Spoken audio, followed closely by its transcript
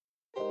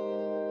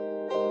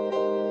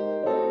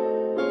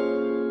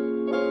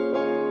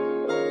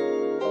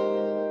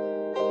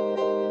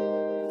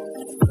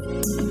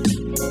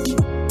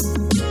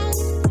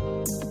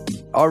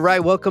All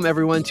right, welcome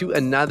everyone to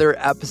another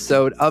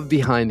episode of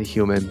Behind the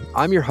Human.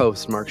 I'm your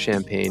host, Mark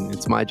Champagne.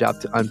 It's my job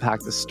to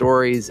unpack the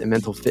stories and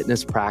mental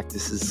fitness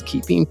practices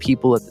keeping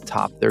people at the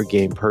top of their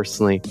game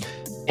personally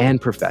and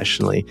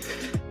professionally.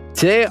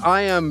 Today,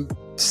 I am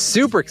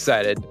super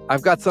excited.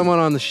 I've got someone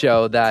on the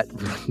show that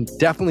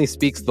definitely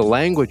speaks the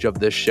language of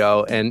this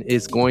show and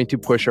is going to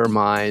push our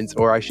minds,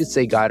 or I should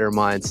say guide our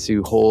minds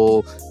to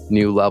whole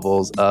new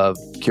levels of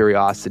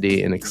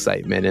curiosity and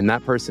excitement. And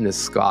that person is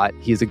Scott.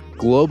 He's a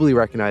globally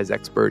recognized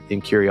expert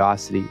in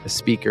curiosity, a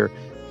speaker,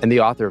 and the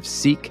author of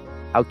Seek: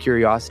 How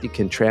Curiosity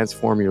Can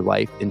Transform Your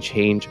Life and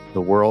Change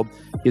the World.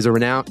 He is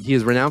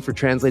renowned for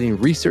translating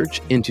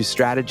research into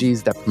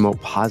strategies that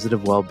promote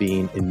positive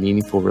well-being and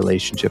meaningful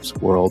relationships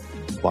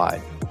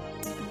worldwide.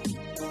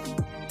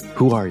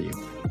 Who are you?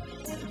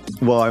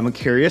 Well, I'm a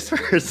curious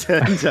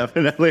person,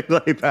 definitely.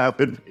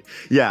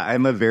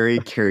 I'm a very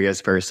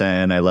curious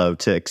person. I love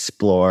to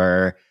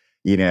explore,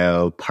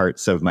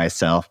 parts of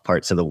myself,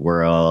 parts of the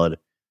world.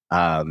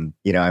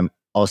 I'm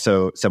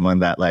also someone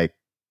that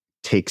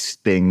takes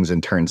things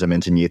and turns them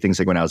into new things.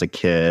 Like when I was a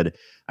kid,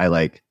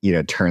 I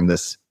turned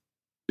this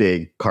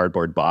big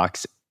cardboard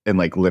box and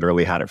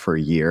literally had it for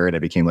a year, and it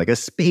became like a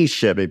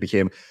spaceship. It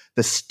became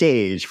the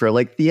stage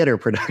for theater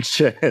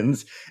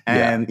productions.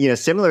 And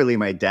similarly,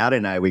 my dad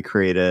and I, we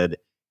created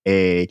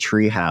a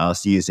tree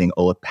house using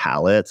old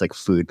pallets, like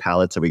food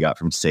pallets that we got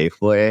from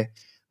Safeway,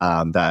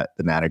 that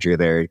the manager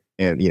there,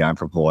 I'm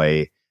from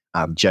Hawaii,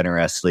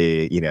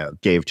 generously,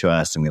 gave to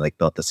us, and we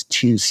built this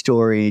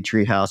 2-story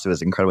tree house. It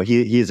was incredible.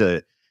 He's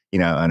an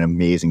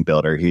amazing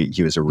builder.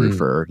 He was a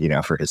roofer,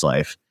 for his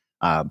life,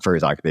 for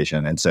his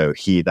occupation. And so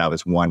that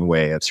was one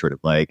way of sort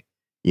of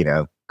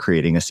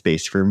creating a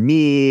space for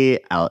me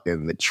out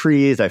in the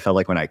trees. I felt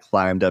like when I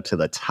climbed up to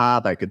the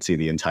top, I could see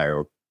the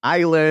entire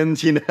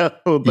island,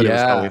 but it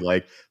was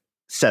probably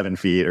 7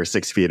 feet or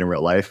 6 feet in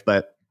real life.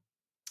 But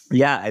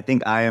yeah, I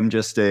think I am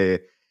just a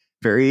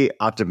very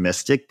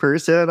optimistic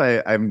person.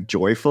 I'm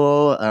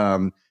joyful.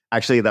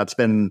 Actually, that's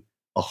been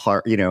a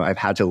hard, I've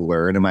had to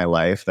learn in my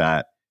life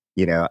that,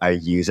 I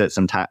used it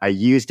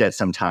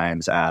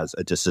sometimes as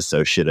a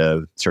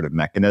disassociative sort of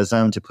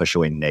mechanism to push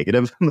away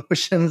negative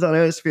emotions that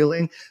I was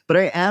feeling. But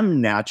I am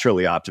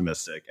naturally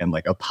optimistic and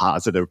a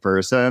positive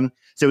person.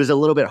 So it was a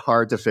little bit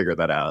hard to figure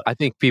that out. I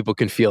think people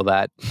can feel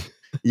that.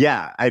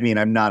 Yeah. I mean,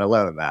 I'm not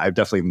alone in that. I've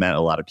definitely met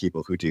a lot of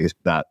people who do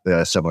that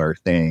similar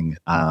thing,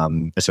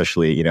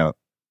 especially,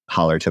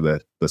 holler to the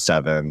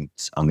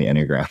sevens on the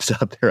Enneagrams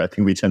out there. I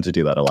think we tend to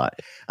do that a lot.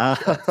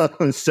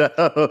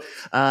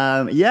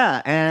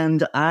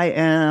 And I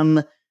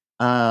am,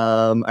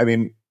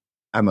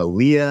 I'm a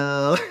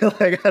Leo.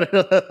 I don't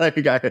know.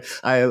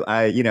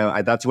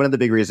 That's one of the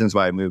big reasons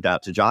why I moved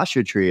out to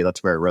Joshua Tree.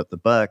 That's where I wrote the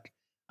book.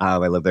 I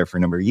lived there for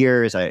a number of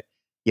years. I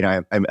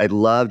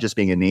love just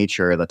being in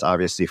nature. That's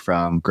obviously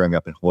from growing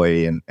up in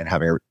Hawaii and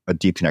having a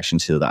deep connection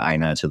to the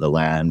Aina, to the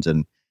land,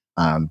 and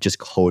just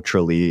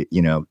culturally,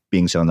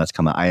 being someone that's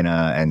come to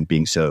Aina and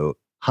being so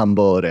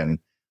humbled and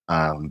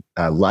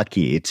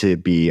lucky to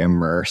be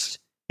immersed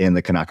in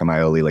the Kanaka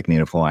Maoli,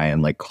 Native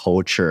Hawaiian,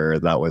 culture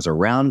that was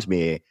around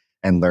me,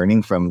 and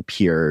learning from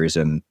peers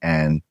and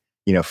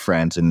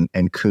friends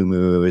and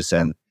kumus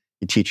and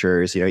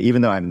teachers,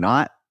 even though I'm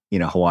not,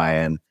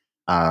 Hawaiian,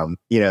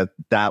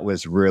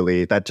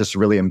 that just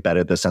really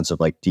embedded the sense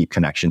of deep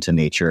connection to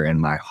nature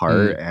in my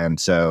heart. And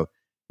so,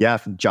 yeah,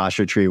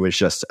 Joshua Tree was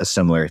just a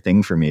similar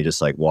thing for me,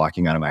 just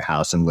walking out of my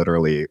house, and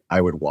literally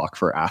I would walk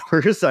for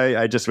hours.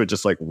 I just would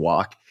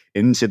walk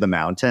into the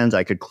mountains.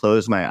 I could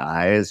close my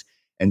eyes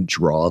and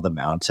draw the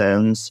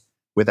mountains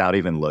without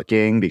even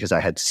looking, because I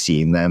had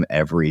seen them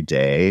every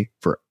day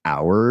for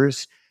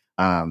hours.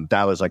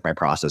 That was my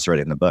process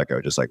writing the book. I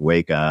would just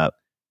wake up,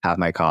 have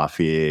my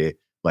coffee,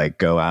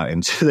 go out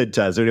into the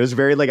desert. It was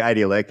very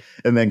idyllic,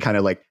 and then kind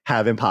of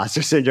have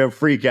imposter syndrome,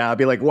 freak out,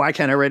 be why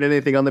can't I write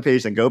anything on the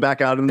page? Then go back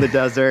out in the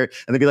desert,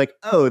 and then be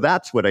oh,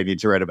 that's what I need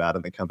to write about,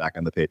 and then come back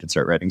on the page and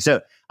start writing.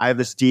 So I have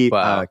this deep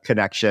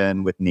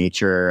connection with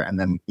nature. And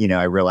then,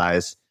 I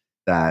realized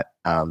that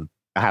I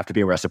have to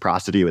be in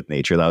reciprocity with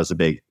nature. That was a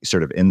big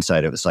sort of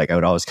insight. It was I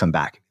would always come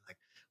back and be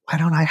why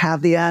don't I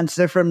have the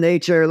answer from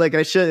nature?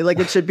 I should,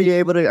 it should be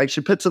able to, I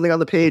should put something on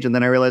the page. And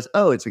then I realized,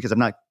 oh, it's because I'm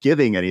not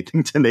giving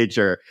anything to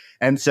nature.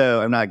 And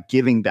so I'm not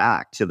giving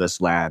back to this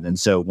land. And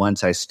so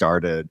once I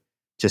started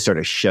to sort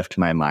of shift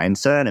my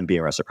mindset and be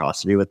in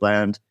reciprocity with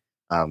land,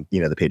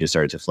 the pages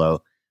started to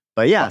flow.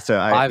 But yeah, so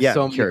I have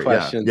so many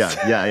questions.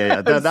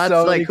 Yeah. That's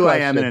so who I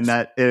am in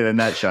a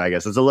nutshell, I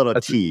guess. It's a little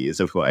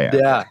tease of who I am.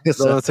 Yeah,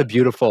 so that's a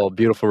beautiful,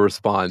 beautiful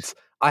response.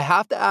 I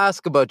have to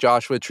ask about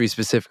Joshua Tree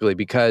specifically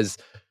because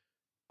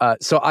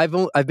so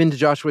I've been to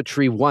Joshua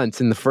Tree once,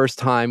 and the first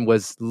time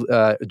was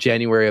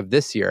January of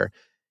this year.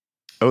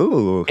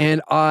 Oh,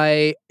 and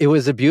it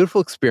was a beautiful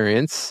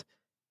experience,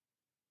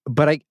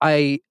 but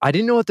I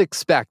didn't know what to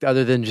expect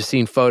other than just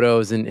seeing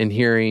photos and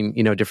hearing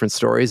different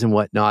stories and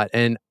whatnot.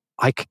 And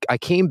I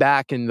came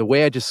back, and the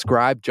way I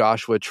described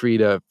Joshua Tree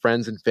to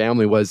friends and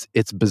family was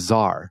it's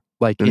bizarre.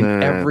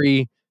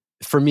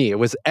 For me, it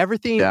was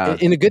everything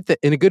in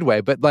a good way,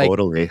 but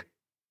totally.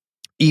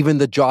 even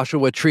the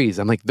Joshua trees,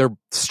 I'm like, they're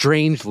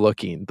strange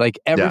looking. Like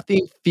Yeah.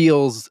 everything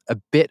feels a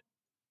bit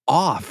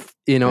off,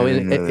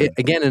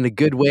 again, in a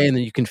good way. And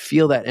then you can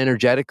feel that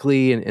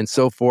energetically and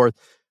so forth.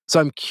 So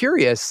I'm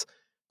curious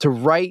to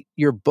write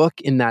your book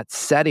in that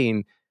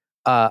setting,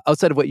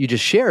 outside of what you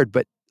just shared,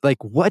 but like,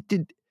 what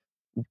did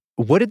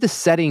the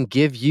setting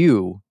give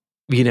you,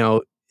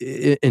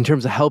 in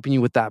terms of helping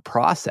you with that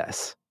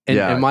process? And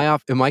Yeah.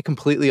 am I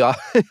completely off,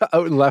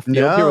 out in left field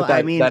here No, with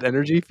I mean, that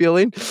energy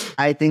feeling?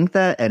 I think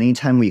that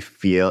anytime we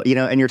feel,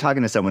 and you're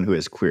talking to someone who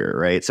is queer,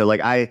 right? So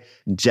like I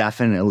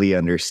definitely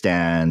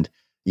understand,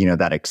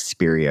 that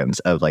experience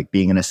of like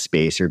being in a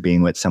space or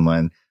being with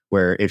someone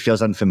where it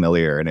feels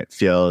unfamiliar and it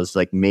feels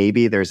like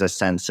maybe there's a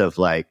sense of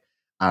like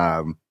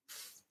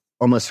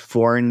almost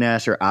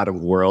foreignness or out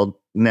of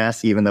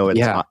worldness, even though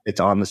it's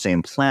on the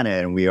same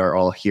planet and we are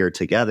all here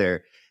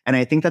together. And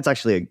I think that's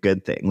actually a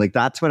good thing. Like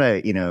that's what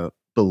I,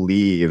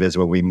 believe is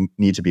when we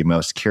need to be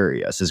most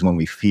curious, is when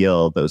we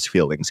feel those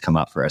feelings come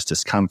up for us,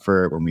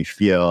 discomfort, when we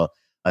feel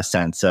a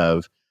sense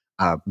of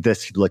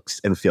this looks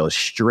and feels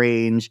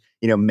strange.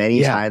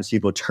 Many times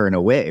people turn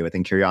away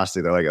within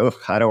curiosity. They're like, oh,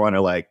 I don't want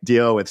to like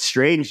deal with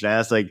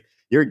strangeness. Like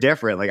you're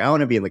different. Like I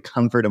want to be in the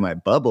comfort of my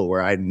bubble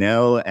where I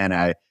know and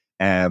I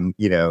am,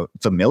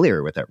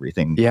 familiar with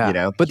everything.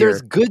 But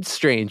there's good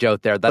strange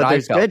out there that I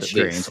there's felt good at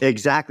strange. least.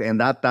 Exactly.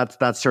 And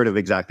that's sort of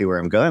exactly where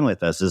I'm going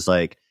with this is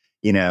like,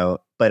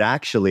 but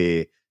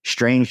actually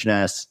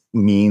strangeness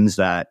means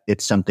that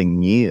it's something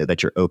new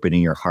that you're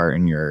opening your heart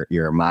and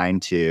your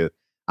mind to.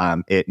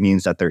 It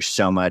means that there's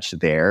so much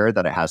there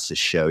that it has to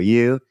show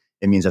you.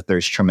 It means that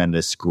there's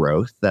tremendous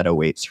growth that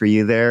awaits for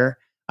you there.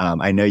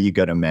 I know you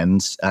go to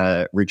men's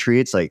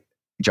retreats, like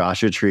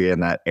Joshua Tree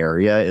in that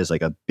area is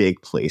like a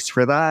big place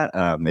for that.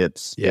 I can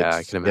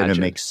imagine. And it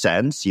makes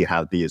sense. You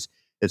have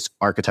it's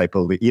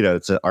archetypal,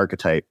 it's an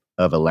archetype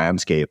of a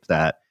landscape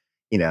that,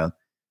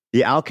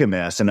 The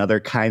Alchemist and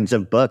other kinds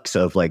of books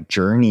of like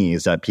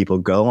journeys that people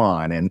go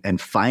on and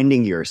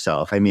finding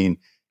yourself. I mean,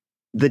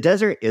 the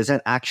desert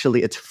isn't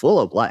actually, it's full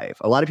of life.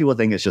 A lot of people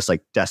think it's just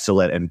like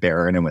desolate and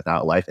barren and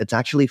without life. It's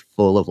actually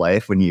full of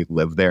life when you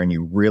live there and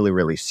you really,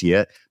 really see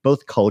it,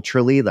 both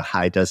culturally, the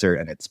high desert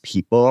and its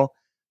people,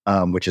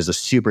 which is a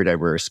super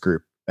diverse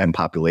group and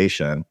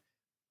population.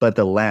 But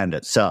the land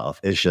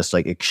itself is just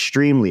like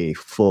extremely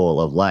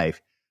full of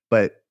life.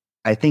 But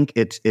I think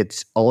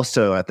it's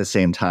also at the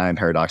same time,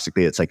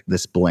 paradoxically, it's like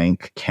this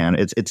blank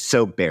canvas. It's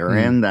so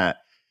barren that,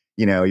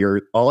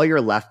 all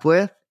you're left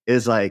with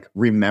is like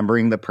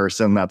remembering the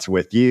person that's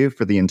with you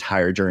for the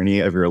entire journey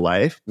of your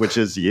life, which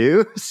is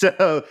you.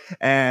 So,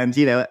 and,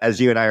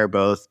 as you and I are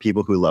both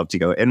people who love to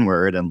go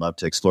inward and love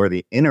to explore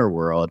the inner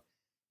world,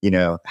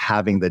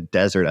 having the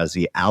desert as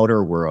the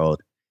outer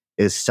world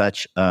is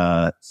such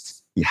a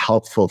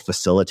helpful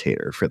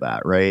facilitator for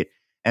that, right?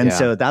 And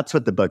so that's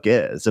what the book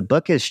is. The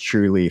book is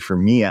truly, for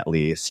me at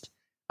least,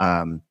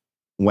 when,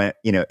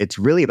 it's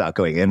really about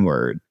going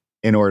inward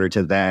in order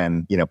to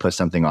then, put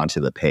something onto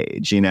the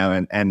page, and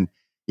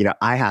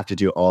I have to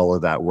do all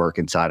of that work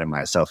inside of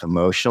myself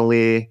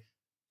emotionally,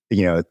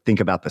 think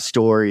about the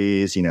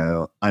stories,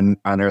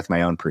 unearth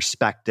my own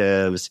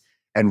perspectives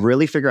and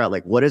really figure out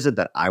like, what is it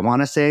that I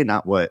want to say,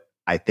 not what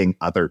I think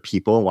other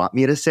people want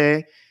me to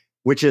say,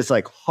 which is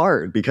like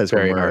hard because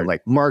when we're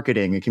like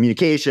marketing and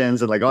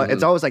communications and like,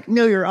 it's always like,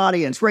 know your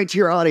audience, write to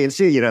your audience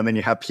too, and then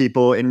you have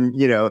people in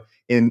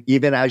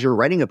even as you're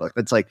writing a book,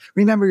 it's like,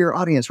 remember your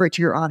audience, write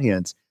to your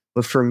audience.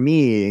 But for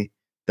me,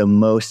 the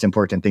most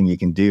important thing you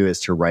can do is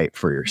to write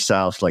for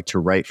yourself, like to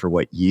write for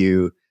what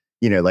you,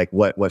 like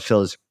what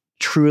feels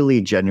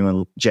truly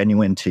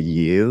genuine to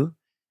you.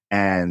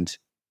 And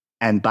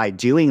by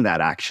doing that,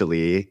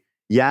 actually,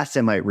 yes,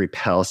 it might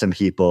repel some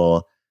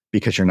people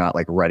because you're not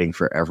like writing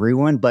for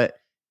everyone, but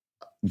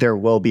there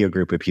will be a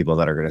group of people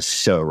that are going to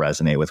so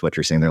resonate with what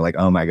you're saying. They're like,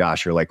 oh my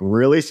gosh, you're like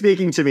really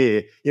speaking to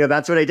me.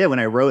 That's what I did when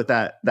I wrote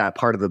that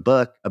part of the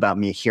book about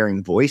me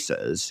hearing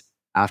voices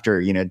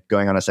after,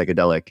 going on a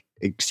psychedelic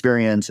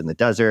experience in the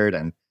desert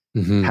and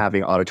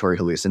having auditory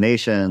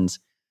hallucinations.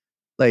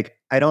 Like,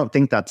 I don't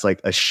think that's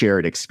like a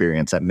shared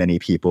experience that many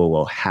people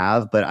will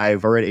have, but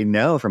I've already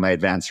know from my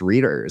advanced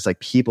readers, like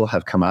people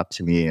have come up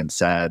to me and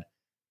said,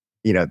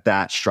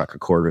 that struck a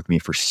chord with me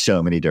for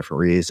so many different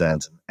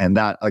reasons. And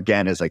that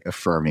again is like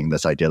affirming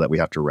this idea that we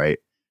have to write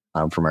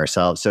from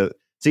ourselves. So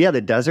yeah,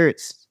 the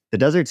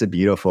desert's a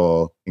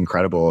beautiful,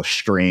 incredible,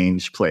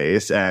 strange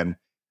place. And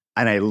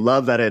I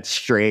love that it's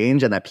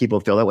strange and that people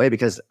feel that way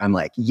because I'm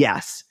like,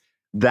 yes,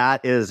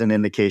 that is an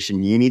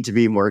indication you need to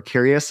be more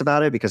curious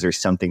about it because there's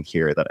something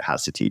here that it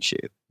has to teach you.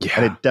 Yeah.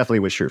 And it definitely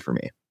was true for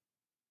me.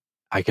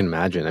 I can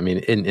imagine. I mean,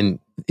 in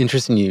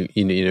interesting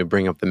you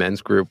bring up the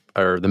men's group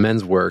or the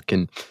men's work,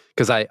 and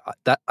because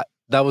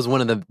that was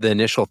one of the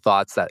initial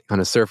thoughts that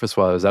kind of surfaced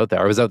while I was out there.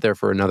 I was out there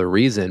for another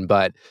reason,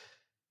 but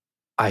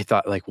I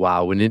thought like,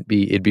 wow, it'd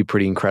be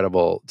pretty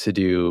incredible to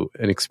do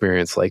an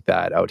experience like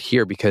that out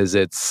here because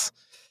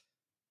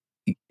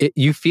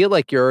you feel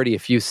like you're already a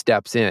few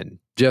steps in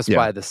just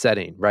by the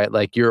setting, right?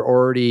 Like you've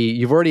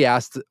already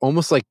asked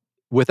almost like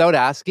without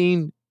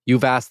asking,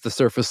 you've asked the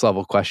surface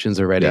level questions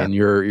already, and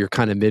you're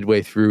kind of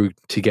midway through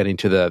to getting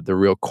to the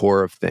real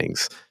core of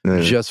things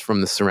just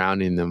from the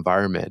surrounding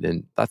environment.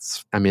 And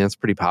that's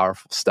pretty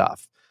powerful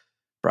stuff,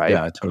 right?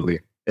 Yeah, totally.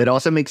 It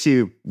also makes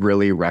you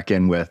really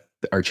reckon with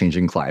our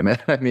changing climate.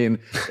 I mean,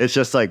 it's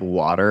just like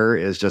water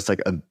is just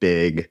like a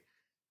big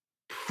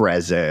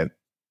present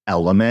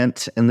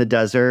element in the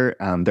desert.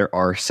 There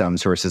are some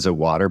sources of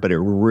water, but it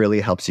really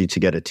helps you to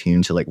get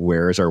attuned to like,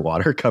 where is our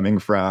water coming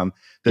from?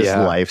 This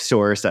life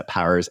source that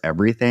powers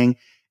everything.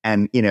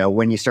 And,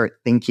 when you start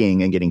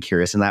thinking and getting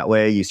curious in that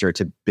way, you start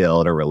to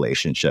build a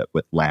relationship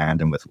with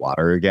land and with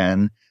water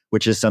again,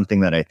 which is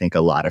something that I think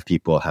a lot of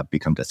people have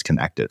become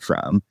disconnected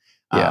from.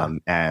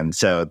 And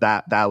so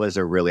that was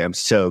I'm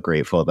so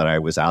grateful that I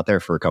was out there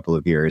for a couple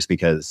of years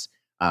because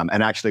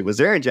and actually was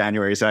there in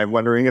January. So I'm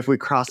wondering if we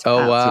crossed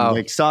paths and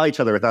like saw each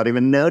other without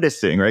even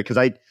noticing, right? Because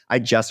I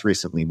just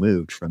recently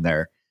moved from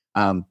there.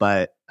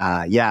 It's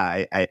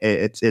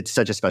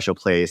such a special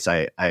place.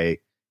 I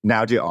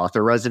now do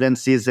author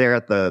residencies there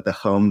at the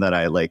home that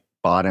I like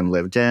bought and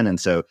lived in.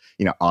 And so,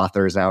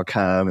 authors now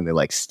come and they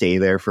like stay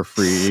there for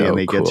free and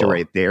they get to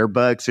write their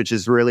books, which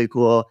is really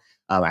cool.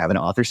 I have an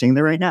author staying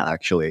there right now,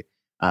 actually.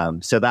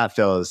 So that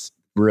feels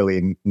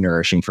really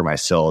nourishing for my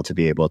soul to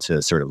be able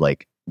to sort of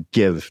like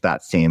give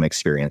that same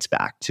experience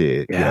back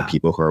to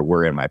people who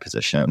were in my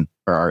position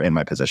or are in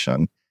my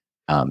position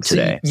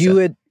today.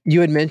 So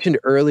you had mentioned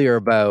earlier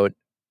about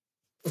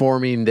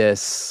forming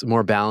this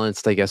more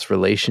balanced, I guess,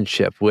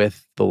 relationship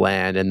with the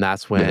land, and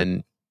that's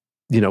when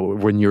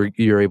when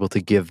you're able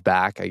to give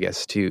back, I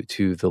guess, to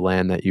the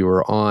land that you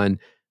were on.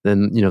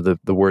 Then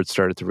the words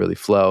started to really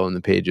flow, and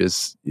the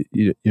pages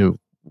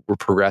were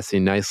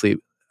progressing nicely.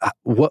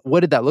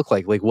 What did that look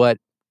like? Like, what,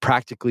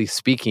 practically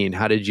speaking,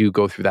 how did you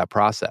go through that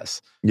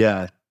process?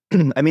 Yeah.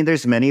 I mean,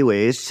 there's many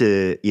ways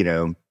to,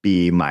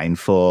 be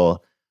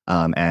mindful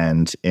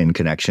and in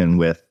connection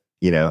with,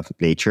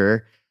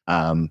 nature.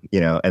 And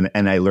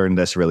I learned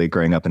this really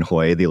growing up in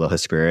Hawaii, the Aloha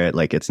spirit.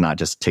 Like, it's not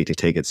just take,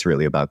 it's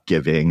really about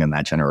giving and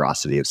that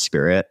generosity of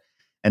spirit.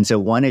 And so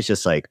one is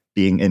just like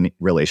being in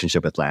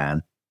relationship with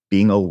land,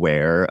 being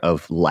aware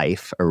of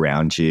life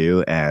around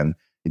you and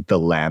the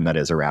land that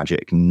is around you,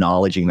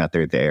 acknowledging that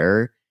they're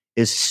there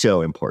is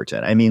so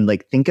important. I mean,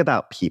 like, think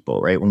about people,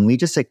 right? When we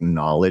just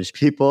acknowledge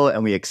people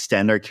and we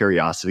extend our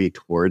curiosity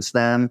towards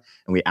them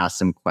and we ask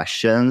them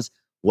questions,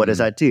 what does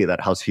that do?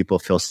 That helps people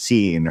feel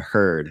seen,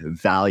 heard,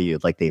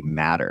 valued, like they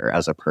matter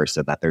as a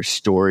person, that their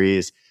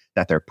stories,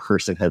 that their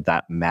personhood,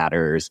 that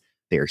matters,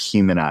 they're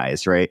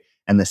humanized, right?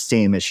 And the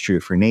same is true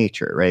for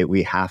nature, right?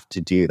 We have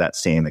to do that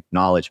same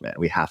acknowledgement.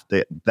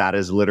 That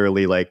is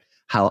literally like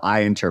how I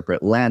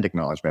interpret land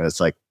acknowledgement.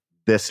 It's like,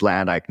 this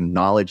land, I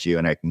acknowledge you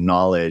and I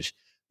acknowledge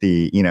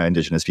the,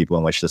 indigenous people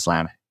in which this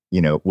land,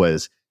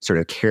 was sort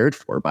of cared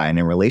for by and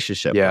in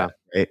relationship with,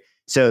 right?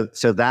 So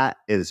that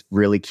is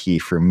really key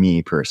for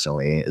me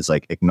personally, is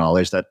like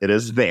acknowledge that it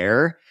is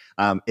there.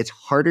 It's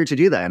harder to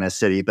do that in a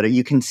city, but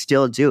you can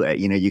still do it.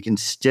 You can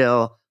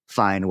still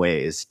find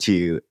ways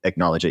to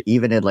acknowledge it,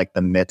 even in like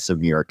the midst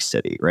of New York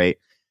City, right?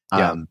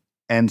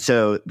 And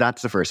so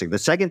that's the first thing. The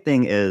second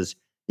thing is,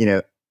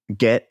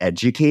 get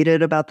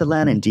educated about the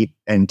land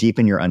and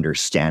deepen your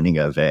understanding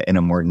of it in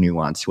a more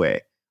nuanced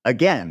way.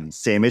 Again,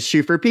 same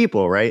issue for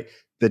people, right?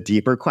 The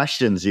deeper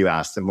questions you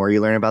ask, the more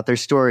you learn about their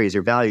stories,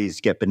 their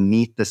values, get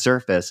beneath the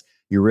surface,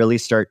 you really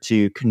start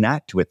to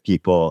connect with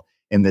people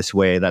in this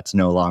way that's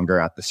no longer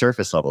at the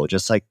surface level.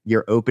 Just like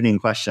your opening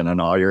question on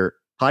all your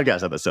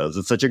podcast episodes.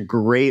 It's such a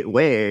great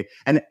way.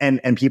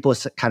 And people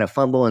kind of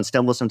fumble and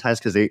stumble sometimes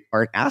because they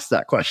aren't asked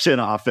that question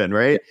often,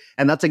 right?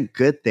 And that's a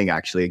good thing,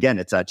 actually. Again,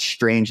 it's that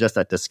strangeness,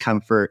 that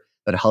discomfort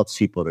that helps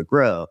people to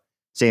grow.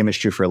 Same is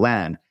true for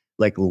land.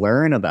 Like,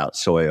 learn about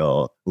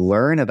soil,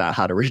 learn about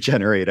how to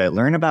regenerate it,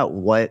 learn about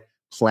what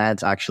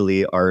plants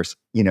actually are,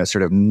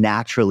 sort of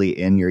naturally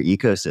in your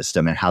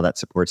ecosystem and how that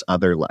supports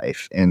other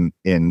life in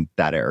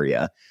that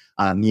area.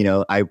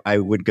 I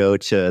would go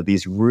to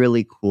these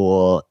really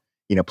cool,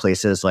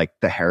 places like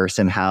the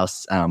Harrison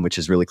House, which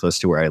is really close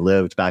to where I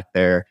lived back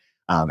there.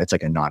 It's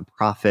like a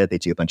nonprofit. They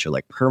do a bunch of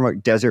like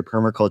desert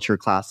permaculture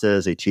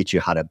classes. They teach you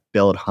how to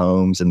build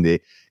homes and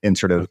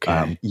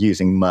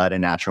using mud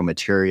and natural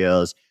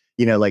materials.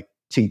 Like,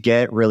 to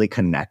get really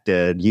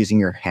connected, using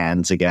your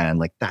hands again,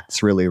 like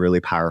that's really,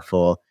 really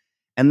powerful.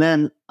 And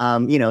then,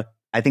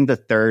 I think the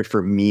third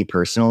for me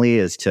personally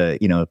is to,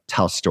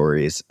 tell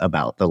stories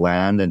about the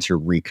land and to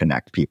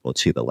reconnect people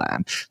to the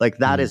land. Like,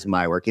 that is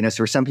my work. So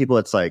for some people,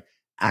 it's like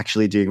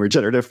actually doing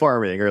regenerative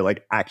farming or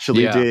like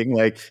actually doing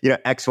like,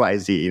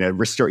 XYZ,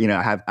 restore,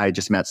 I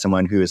just met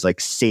someone who is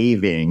like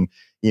saving,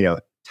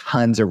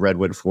 tons of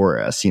redwood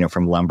forests,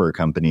 from lumber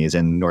companies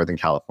in Northern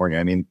California.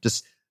 I mean,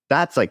 just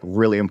that's like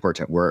really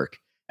important work.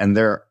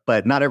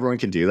 But not everyone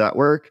can do that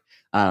work.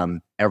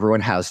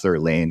 Everyone has their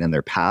lane and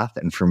their path.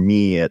 And for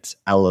me, it's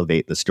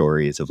elevate the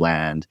stories of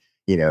land,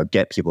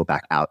 get people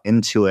back out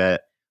into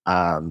it.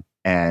 I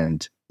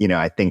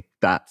think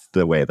that's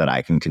the way that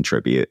I can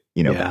contribute,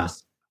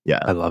 best. Yeah.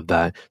 I love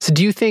that. So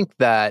do you think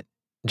that,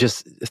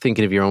 just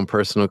thinking of your own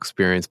personal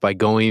experience, by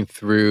going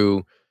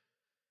through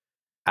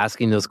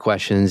asking those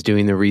questions,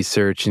 doing the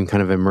research, and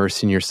kind of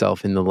immersing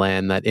yourself in the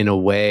land that in a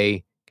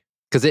way,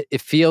 because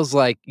it feels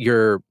like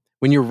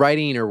when you're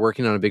writing or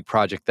working on a big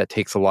project that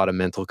takes a lot of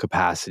mental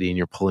capacity and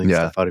you're pulling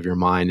stuff out of your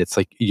mind, it's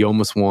like you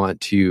almost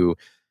want to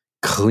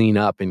clean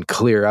up and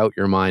clear out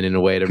your mind in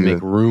a way to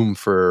make room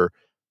for,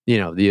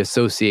 the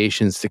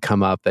associations to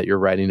come up that you're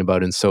writing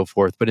about and so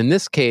forth. But in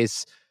this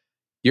case,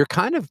 you're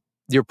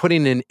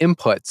putting in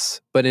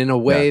inputs, but in a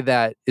way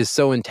that is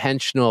so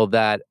intentional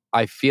that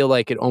I feel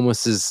like it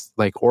almost is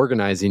like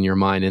organizing your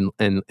mind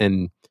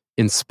and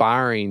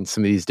inspiring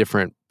some of these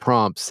different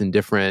prompts and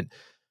different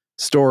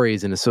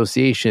stories and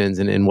associations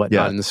and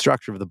whatnot in the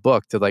structure of the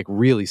book to like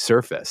really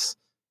surface.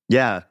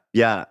 Yeah.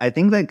 I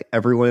think like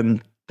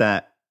everyone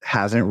that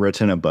hasn't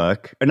written a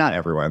book, or not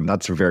everyone,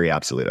 that's very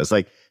absolute. It's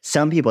like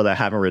some people that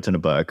haven't written a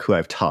book who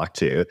I've talked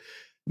to,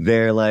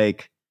 they're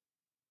like,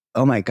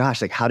 oh my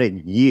gosh, like how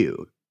did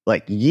you,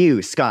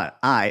 Scott,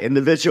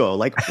 individual,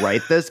 like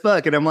write this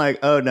book? And I'm like,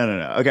 oh, no.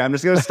 Okay, I'm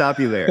just going to stop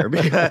you there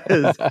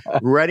because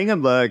writing a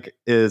book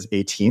is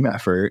a team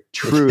effort,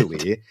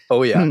 truly.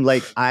 Oh, yeah.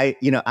 Like I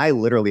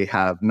literally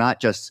have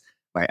not just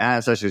my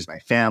ancestors, my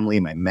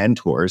family, my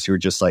mentors who are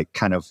just like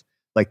kind of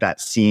like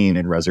that scene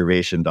in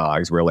Reservation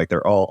Dogs where like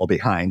they're all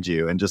behind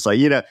you and just like,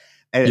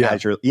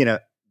 as you're,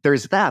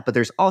 there's that, but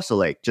there's also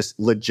like just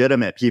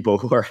legitimate people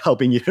who are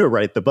helping you to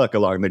write the book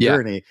along the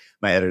journey.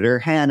 My editor,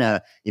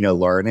 Hannah,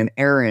 Lauren and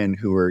Aaron,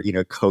 who were,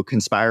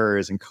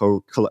 co-conspirers and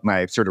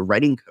my sort of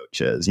writing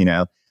coaches,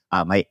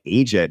 my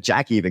agent,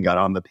 Jackie even got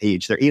on the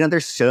page there.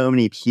 There's so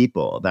many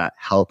people that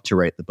help to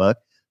write the book,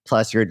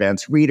 plus your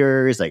advanced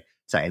readers, like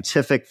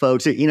scientific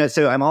folks,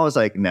 so I'm always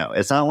like, no,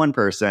 it's not one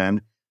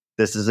person.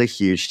 This is a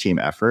huge team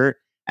effort.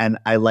 And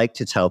I like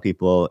to tell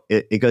people,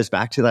 it goes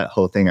back to that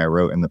whole thing I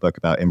wrote in the book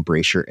about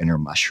embrace your inner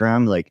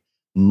mushroom. Like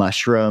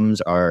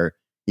mushrooms are,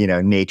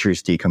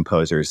 nature's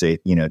decomposers. They,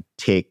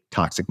 take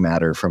toxic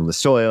matter from the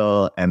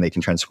soil and they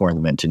can transform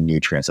them into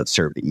nutrients that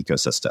serve the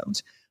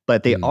ecosystems.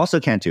 But they also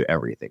can't do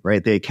everything,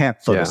 right? They can't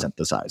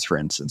photosynthesize, for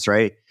instance,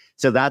 right?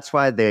 So that's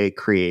why they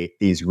create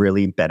these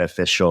really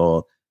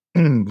beneficial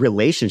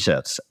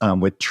relationships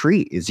with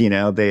trees.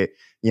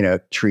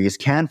 Trees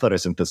can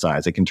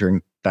photosynthesize. They can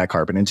turn that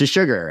carbon into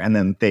sugar. And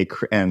then they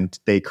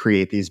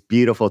create these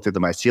beautiful, through the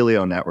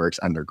mycelial networks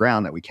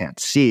underground that we can't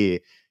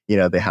see,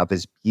 they have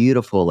this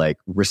beautiful, like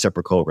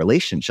reciprocal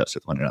relationships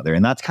with one another.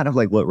 And that's kind of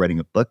like what writing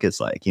a book is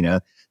like,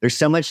 there's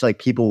so much like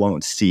people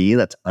won't see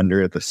that's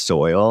under the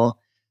soil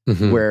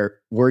where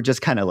we're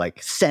just kind of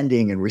like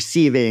sending and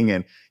receiving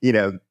and,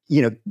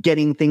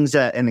 getting things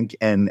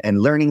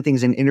and learning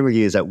things in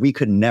interviews that we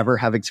could never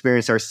have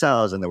experienced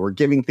ourselves. And then we're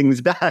giving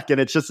things back.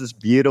 And it's just this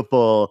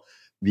beautiful,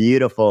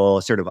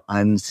 beautiful sort of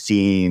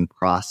unseen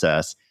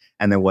process.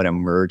 And then what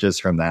emerges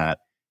from that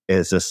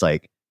is this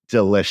like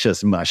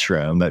delicious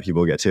mushroom that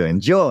people get to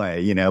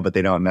enjoy, but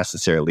they don't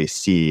necessarily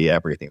see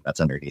everything that's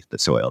underneath the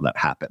soil that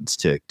happens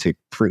to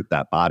fruit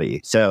that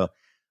body. So,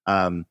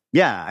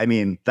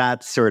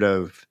 that's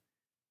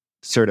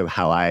sort of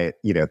how I,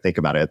 think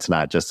about it. It's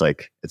not just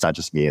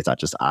me. It's not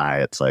just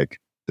I. It's like,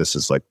 this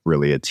is like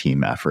really a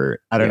team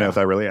effort. I don't know if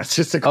that really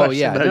answers the question. Oh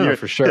yeah, no,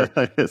 for sure.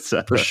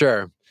 For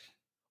sure.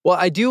 Well,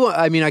 I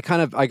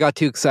got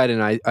too excited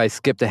and I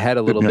skipped ahead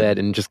a little bit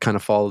and just kind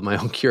of followed my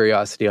own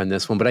curiosity on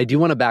this one. But I do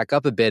want to back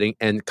up a bit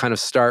and kind of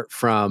start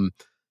from,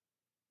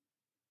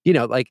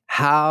 like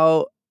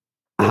how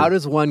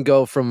does one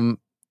go from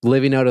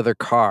living out of their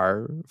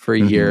car for a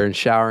year and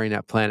showering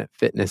at Planet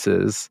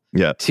Fitnesses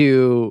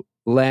to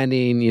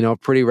landing, a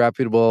pretty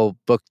reputable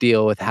book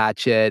deal with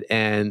Hatchet.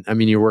 And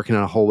you're working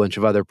on a whole bunch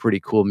of other pretty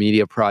cool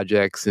media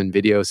projects and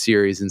video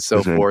series and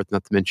so forth,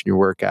 not to mention your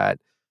work at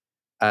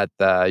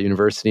the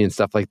university and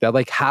stuff like that.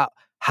 Like how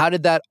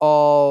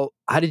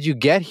did you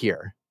get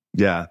here?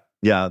 Yeah.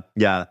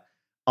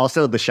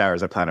 Also, the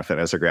showers at Planet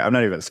Fitness are great. I'm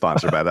not even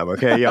sponsored by them.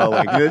 Okay.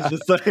 It's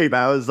just like,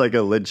 that was like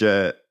a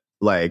legit,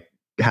 like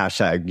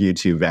hashtag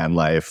YouTube van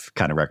life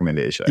kind of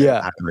recommendation. Yeah.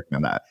 I have to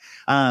recommend that.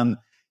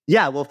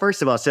 Well,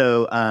 first of all,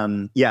 so,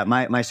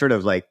 my sort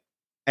of like,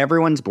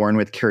 everyone's born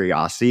with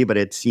curiosity, but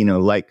it's,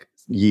 like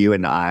you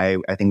and I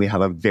think we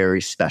have a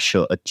very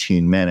special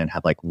attunement and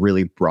have like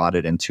really brought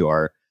it into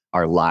our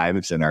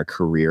lives and our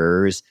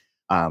careers.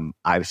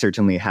 I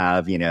certainly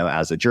have,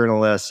 as a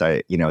journalist,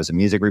 as a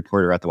music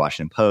reporter at the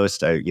Washington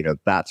Post,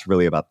 that's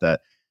really about the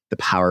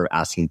power of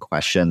asking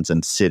questions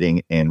and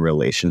sitting in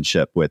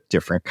relationship with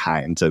different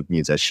kinds of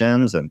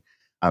musicians and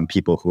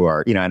people who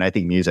are, and I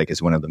think music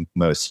is one of the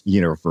most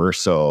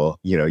universal,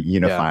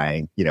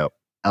 unifying,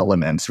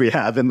 elements we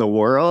have in the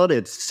world.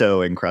 It's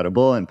so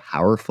incredible and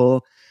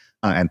powerful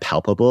and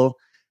palpable.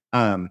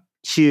 I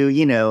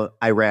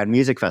ran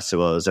music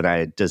festivals and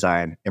I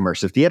designed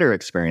immersive theater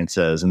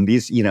experiences. And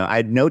these, I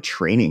had no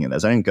training in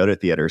this. I didn't go to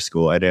theater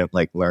school. I didn't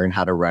like learn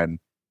how to run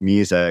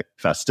music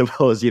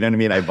festivals. You know what I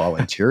mean? I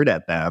volunteered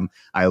at them.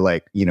 I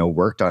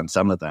worked on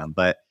some of them,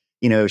 but,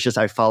 it was just,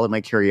 I followed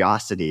my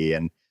curiosity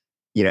and,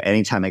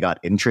 anytime I got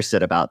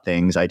interested about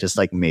things, I just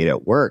like made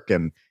it work.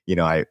 And,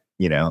 I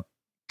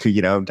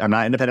I'm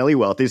not independently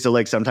wealthy. So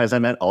like sometimes I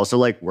meant also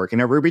like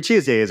working at Ruby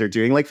Tuesdays or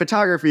doing like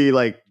photography,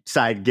 like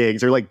side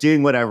gigs, or like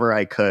doing whatever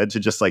I could to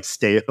just like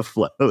stay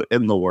afloat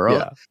in the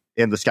world,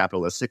 in this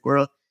capitalistic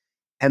world.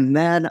 And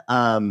then,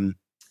 and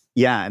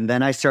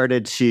then I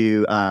started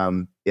to,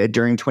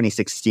 during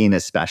 2016,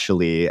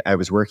 especially, I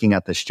was working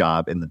at this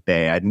job in the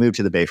Bay. I'd moved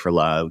to the Bay for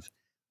love.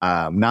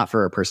 Not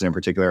for a person in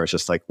particular. I was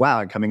just like, wow,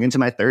 I'm coming into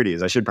my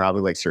 30s. I should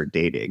probably like start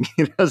dating.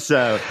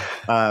 So,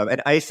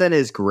 and Iceland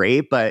is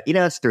great, but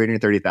it's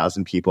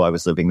 330,000 people. I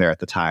was living there at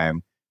the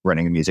time,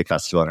 running a music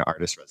festival and an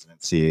artist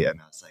residency.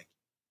 And I was like,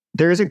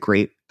 there is a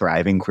great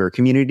thriving queer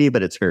community,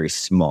 but it's very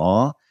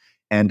small.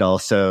 And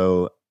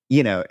also,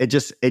 it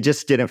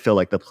just didn't feel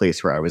like the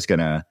place where I was going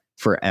to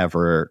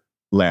forever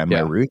land my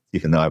roots,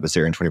 even though I was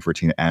there in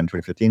 2014 and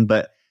 2015.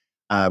 But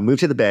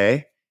moved to the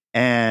Bay.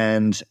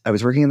 And I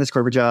was working in this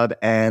corporate job,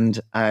 and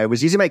I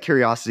was using my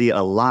curiosity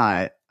a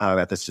lot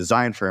at this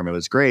design firm. It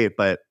was great,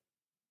 but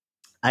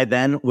I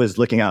then was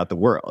looking out at the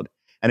world,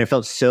 and it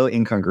felt so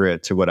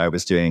incongruent to what I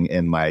was doing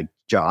in my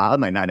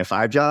job, my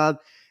 9-to-5 job,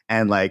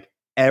 and like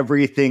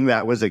everything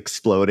that was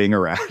exploding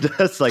around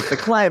us, like the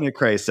climate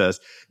crisis,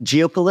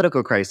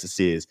 geopolitical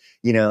crises,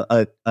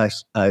 an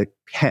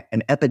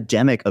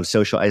epidemic of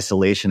social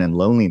isolation and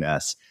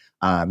loneliness.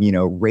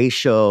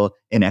 Racial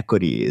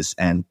inequities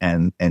and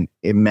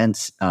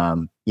immense,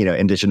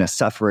 indigenous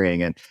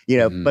suffering and,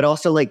 but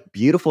also like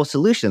beautiful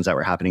solutions that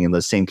were happening in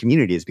those same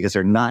communities, because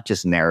they're not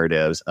just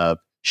narratives of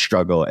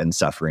struggle and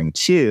suffering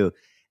too.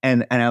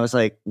 And I was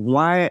like,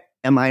 why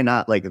am I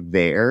not like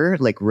there,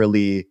 like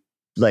really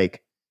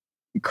like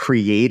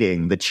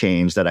creating the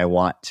change that I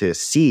want to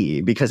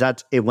see? Because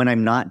that's it, when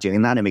I'm not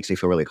doing that, it makes me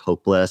feel really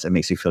hopeless. It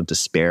makes me feel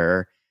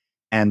despair.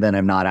 And then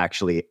I'm not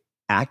actually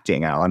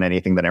acting out on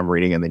anything that I'm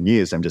reading in the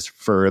news. I'm just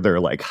further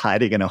like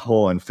hiding in a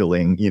hole and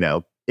feeling,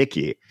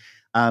 icky.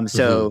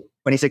 So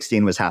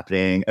 2016 was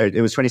happening.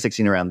 It was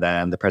 2016 around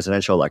then. The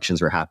presidential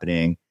elections were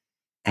happening.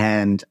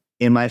 And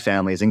in my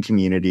families and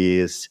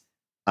communities,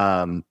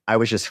 I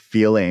was just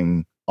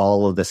feeling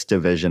all of this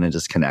division and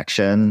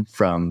disconnection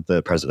from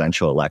the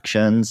presidential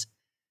elections.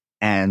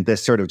 And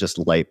this sort of just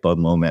light bulb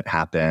moment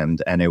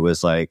happened. And it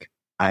was like,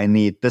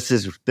 this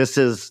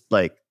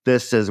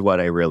is what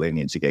I really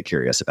need to get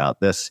curious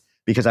about this.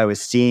 Because I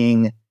was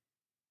seeing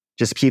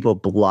just people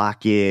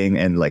blocking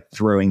and like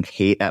throwing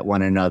hate at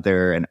one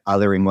another and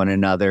othering one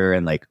another,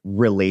 and like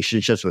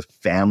relationships with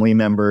family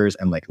members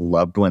and like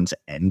loved ones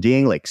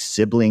ending, like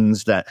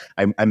siblings that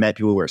I met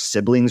people where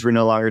siblings were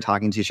no longer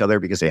talking to each other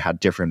because they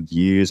had different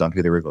views on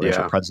who they were voting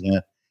for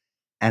president.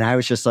 And I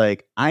was just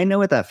like, I know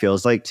what that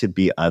feels like to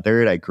be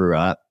othered. I grew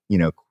up,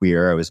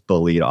 queer. I was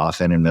bullied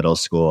often in middle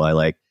school. I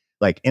like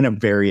in a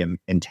very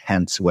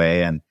intense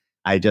way. And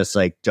I just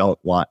like don't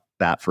want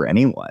that for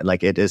anyone.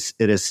 Like it is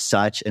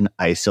such an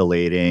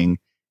isolating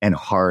and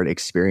hard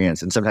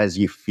experience. And sometimes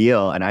you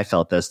feel, and I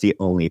felt this, the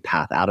only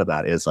path out of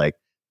that is like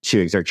to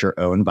exert your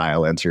own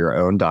violence or your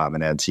own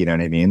dominance. You know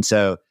what I mean?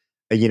 So,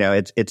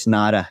 it's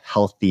not a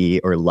healthy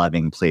or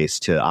loving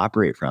place to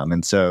operate from.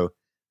 And so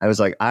I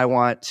was like, I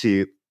want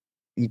to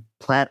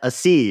plant a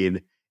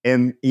seed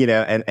and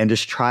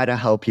just try to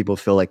help people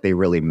feel like they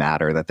really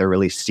matter, that they're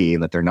really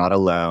seen, that they're not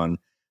alone.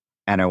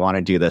 And I want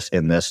to do this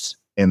in this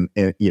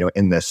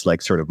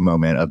like sort of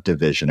moment of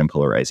division and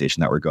polarization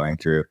that we're going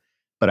through.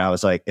 But I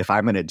was like, if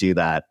I'm going to do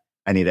that,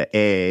 I need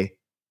to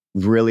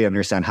really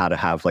understand how to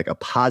have like a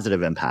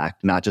positive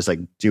impact, not just like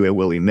do it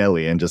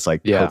willy-nilly and just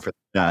like hope for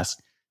the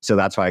best. So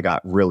that's why I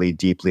got really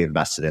deeply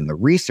invested in the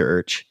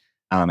research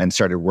and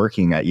started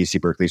working at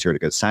UC Berkeley's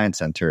Good Science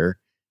Center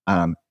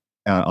on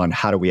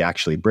how do we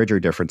actually bridge our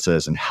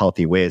differences in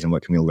healthy ways and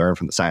what can we learn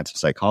from the science of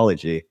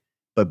psychology.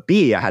 But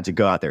B, I had to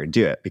go out there and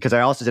do it, because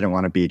I also didn't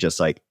want to be just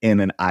like in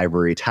an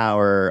ivory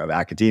tower of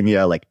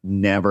academia, like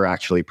never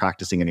actually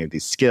practicing any of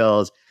these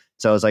skills.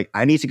 So I was like,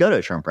 I need to go to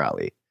a Trump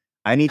rally.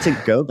 I need to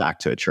go back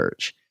to a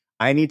church.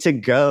 I need to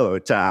go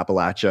to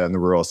Appalachia in the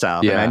rural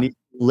South. And I need to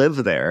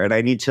live there. And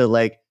I need to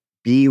like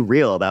be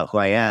real about who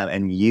I am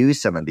and use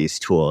some of these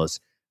tools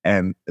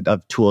and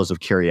tools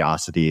of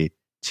curiosity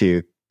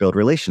to build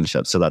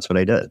relationships. So that's what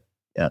I did.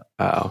 Yeah.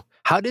 Wow.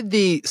 How did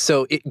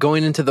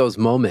going into those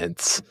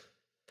moments,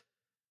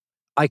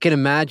 I can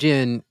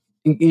imagine,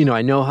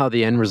 I know how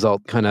the end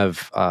result kind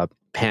of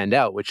panned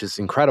out, which is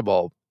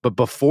incredible. But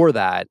before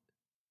that,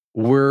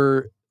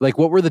 what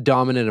were the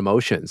dominant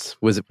emotions?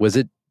 Was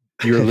it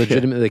you're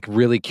legitimately like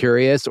really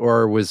curious,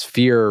 or was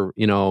fear,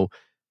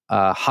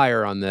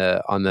 higher on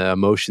the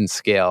emotion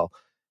scale?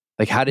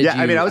 Like, how did you?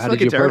 I mean, I was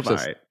fucking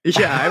terrified.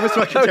 Yeah, I was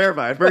fucking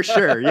terrified for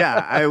sure.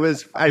 Yeah, I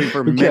was. I mean,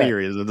 for many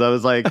reasons. I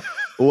was like,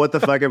 "What the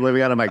fuck? I'm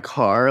living out of my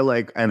car,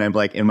 like, and I'm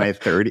like in my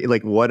 30s.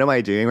 Like, what am I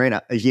doing right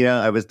now?"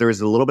 There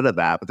was a little bit of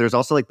that, but there's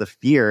also like the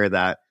fear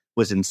that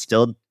was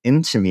instilled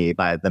into me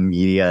by the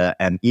media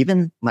and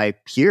even my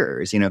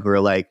peers. Who are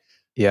like,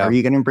 "Are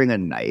you going to bring a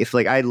knife?"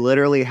 Like, I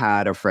literally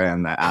had a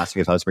friend that asked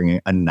me if I was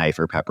bringing a knife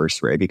or pepper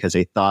spray because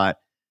they thought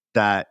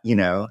that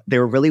they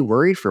were really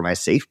worried for my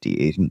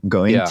safety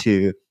going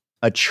to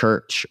a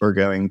church or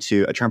going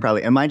to a Trump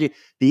rally. And mind you,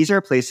 these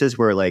are places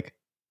where like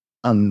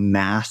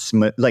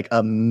many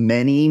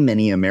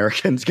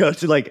Americans go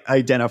to like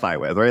identify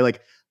with, right?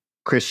 Like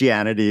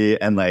Christianity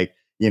and like,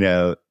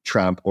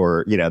 Trump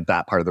or,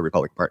 that part of the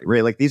Republican Party,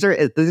 right? Like these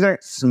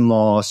aren't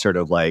small sort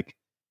of like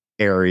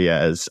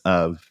areas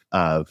of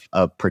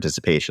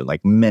participation.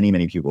 Like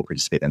many people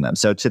participate in them.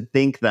 So to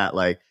think that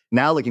like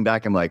now looking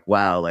back, I'm like,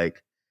 wow,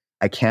 like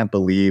I can't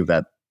believe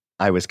that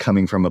I was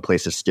coming from a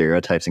place of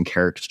stereotypes and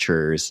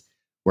caricatures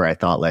where I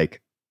thought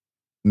like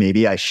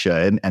maybe I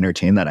should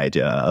entertain that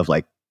idea of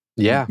like,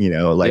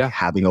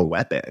 having a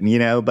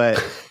weapon,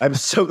 but I'm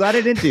so glad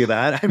I didn't do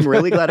that. I'm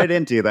really glad I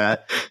didn't do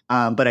that.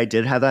 But I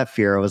did have that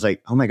fear. I was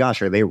like, oh my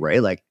gosh, are they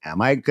right? Like,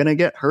 am I going to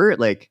get hurt?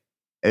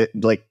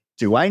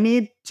 Do I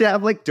need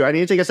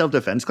to take a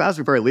self-defense class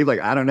before I leave? Like,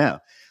 I don't know.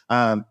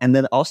 And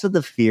then also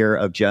the fear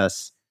of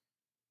just,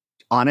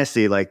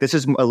 honestly, like this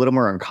is a little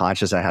more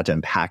unconscious. I had to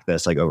unpack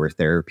this like over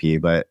therapy,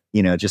 but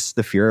just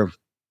the fear of,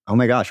 oh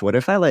my gosh, what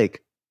if I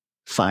like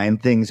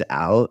find things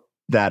out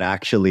that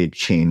actually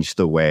change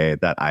the way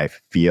that I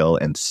feel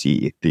and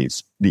see the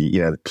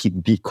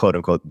quote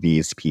unquote,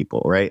 these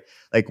people, right?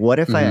 Like, what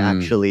if I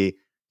actually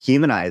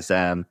humanize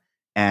them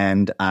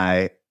and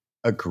I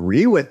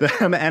agree with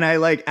them and I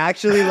like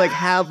actually like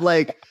have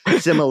like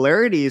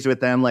similarities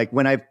with them? Like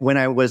when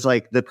I was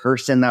like the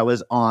person that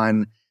was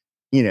on,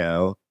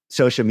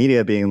 social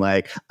media being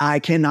like, I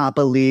cannot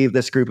believe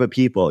this group of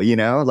people,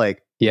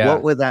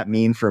 what would that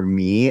mean for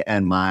me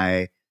and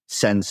my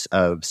sense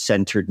of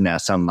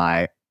centeredness on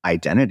my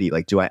identity?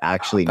 Like, do I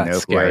actually know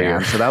who I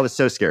am? So that was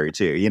so scary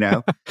too,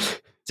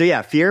 So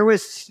yeah, fear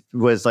was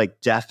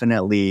like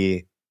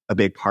definitely a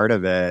big part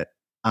of it.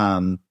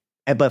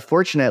 But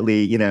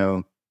fortunately,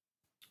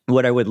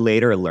 what I would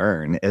later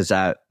learn is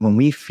that when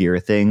we fear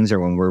things or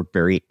when we're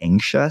very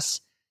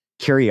anxious,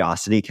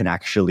 curiosity can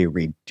actually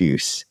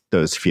reduce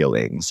those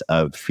feelings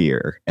of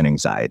fear and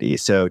anxiety.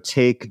 So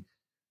take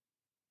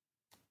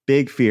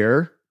big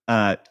fear.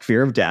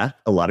 Fear of death.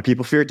 A lot of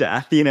people fear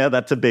death.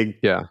 That's a big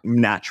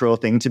natural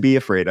thing to be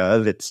afraid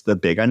of. It's the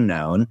big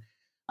unknown.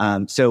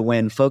 So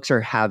when folks are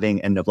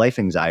having end-of-life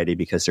anxiety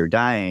because they're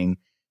dying,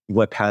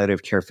 what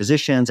palliative care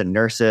physicians and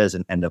nurses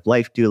and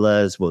end-of-life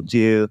doulas will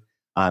do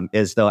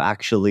is they'll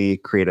actually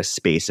create a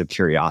space of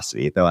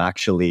curiosity. They'll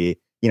actually,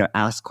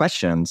 ask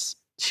questions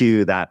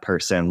to that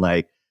person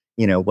like,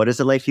 what is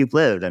the life you've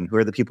lived and who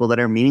are the people that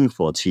are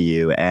meaningful to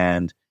you?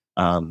 And,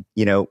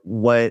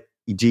 what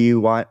do you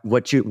want,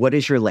 what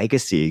is your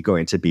legacy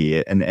going to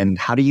be? And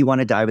how do you want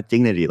to die with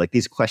dignity? Like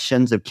these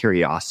questions of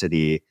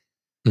curiosity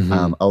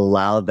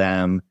allow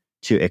them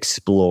to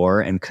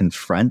explore and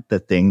confront the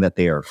thing that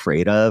they are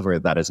afraid of or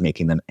that is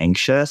making them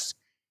anxious.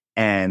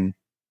 And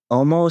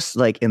almost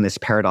like in this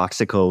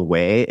paradoxical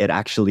way, it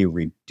actually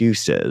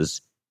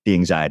reduces the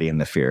anxiety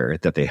and the fear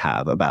that they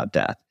have about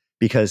death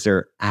because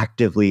they're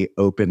actively,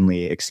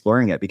 openly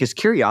exploring it. Because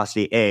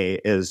curiosity,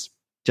 is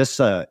just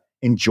a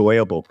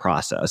enjoyable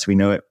process. We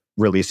know it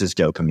releases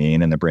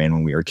dopamine in the brain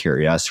when we are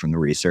curious from the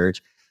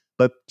research.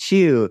 But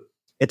 2,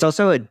 it's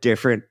also a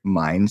different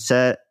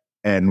mindset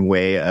and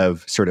way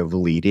of sort of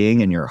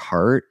leading in your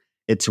heart.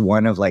 It's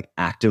one of like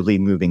actively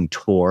moving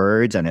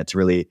towards, and it's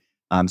really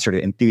sort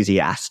of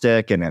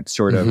enthusiastic, and it's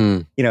sort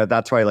of,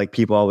 that's why like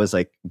people always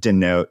like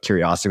denote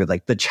curiosity with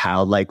like the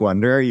childlike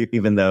wonder,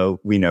 even though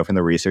we know from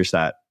the research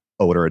that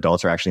older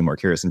adults are actually more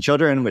curious than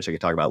children, which I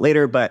could talk about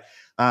later. But,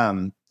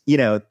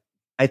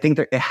 I think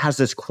that it has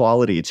this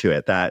quality to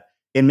it that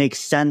it makes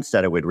sense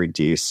that it would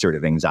reduce sort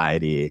of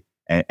anxiety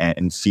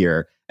and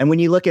fear. And when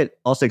you look at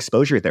also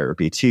exposure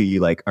therapy too, you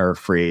like are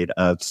afraid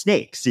of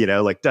snakes,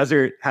 like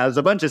desert has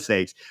a bunch of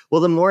snakes.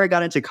 Well, the more I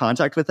got into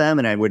contact with them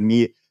and I would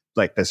meet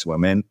like this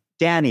woman,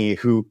 Danny,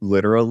 who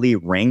literally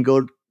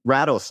wrangled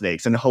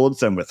rattlesnakes and holds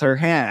them with her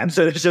hands.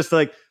 So it's just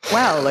like,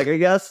 wow, like I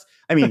guess,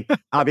 I mean,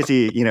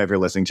 obviously, if you're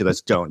listening to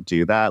this, don't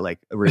do that. Like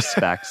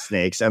respect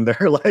snakes and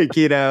they're like,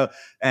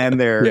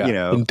 and they're,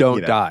 and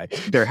don't die.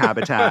 Their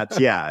habitats.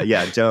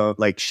 Yeah. Don't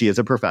like, she is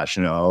a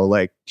professional,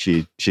 like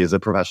she is a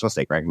professional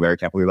snake wrangler. I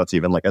can't believe that's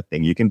even like a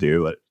thing you can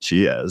do, but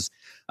she is.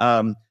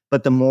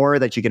 But the more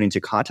that you get into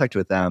contact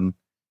with them,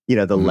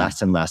 the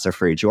less and less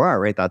afraid you are,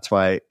 right? That's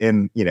why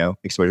in,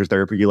 exposure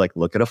therapy, you like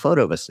look at a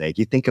photo of a snake,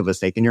 you think of a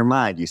snake in your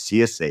mind, you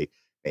see a snake,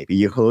 maybe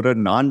you hold a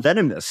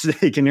non-venomous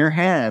snake in your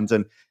hands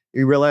and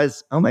you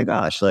realize, oh my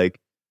gosh, like,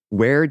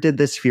 where did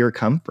this fear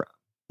come from?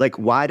 Like,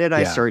 why did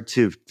I start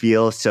to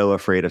feel so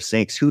afraid of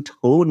snakes? Who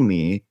told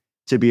me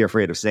to be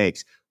afraid of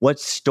snakes? What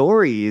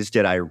stories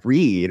did I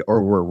read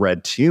or were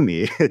read to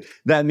me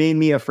that made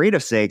me afraid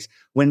of snakes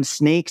when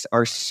snakes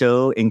are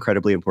so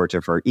incredibly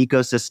important for our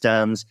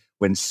ecosystems,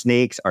 when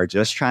snakes are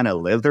just trying to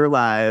live their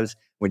lives?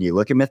 When you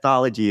look at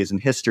mythologies and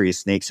history,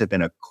 snakes have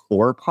been a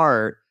core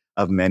part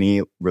of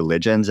many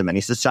religions and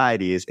many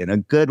societies in a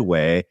good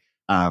way.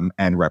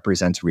 And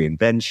represents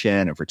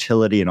reinvention and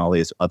fertility and all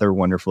these other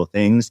wonderful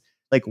things.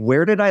 Like,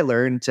 where did I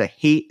learn to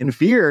hate and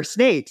fear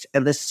snakes?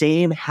 And the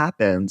same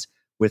happens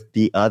with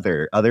the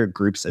other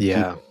groups of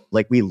people.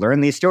 Like, we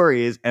learn these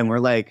stories and we're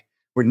like,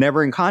 we're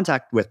never in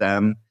contact with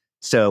them.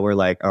 So we're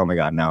like, oh my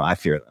God, no, I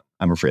fear them.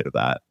 I'm afraid of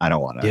that. I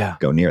don't want to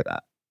go near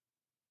that.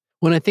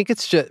 When I think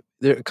it's just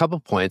there are a couple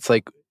points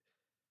like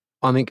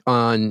on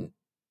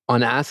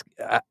ask.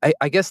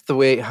 I guess the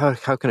way how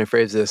can I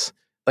phrase this?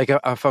 Like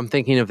if I'm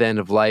thinking of the end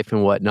of life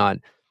and whatnot,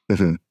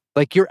 Mhm.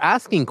 like you're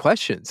asking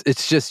questions.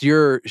 It's just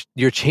you're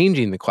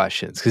changing the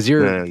questions because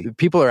Right.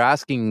 people are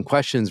asking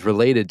questions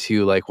related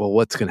to like, well,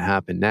 what's going to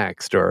happen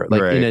next, or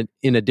like Right.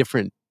 in a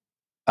different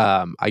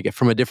I get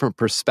from a different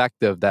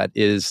perspective that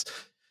is,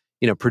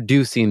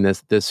 producing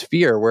this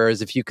fear.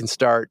 Whereas if you can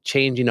start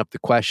changing up the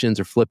questions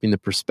or flipping the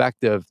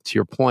perspective to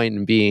your point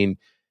and being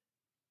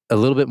a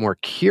little bit more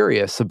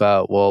curious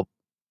about, well,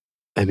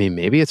 I mean,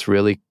 maybe it's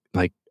really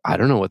like I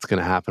don't know what's going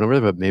to happen over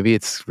there, but maybe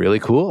it's really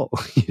cool.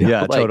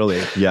 Yeah, Like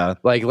totally. Yeah.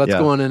 let's Yeah.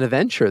 go on an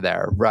adventure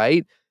there,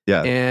 right?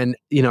 Yeah. And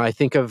I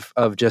think of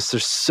just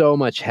there's so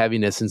much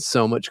heaviness and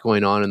so much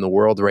going on in the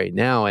world right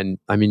now. And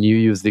I mean, you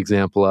use the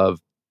example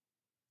of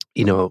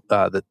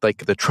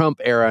the Trump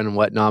era and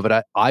whatnot.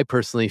 But I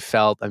personally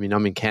felt, I mean,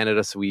 I'm in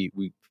Canada, so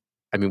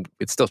I mean,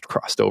 it's still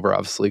crossed over,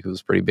 obviously, because it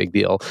was a pretty big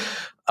deal.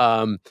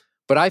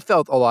 But I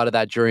felt a lot of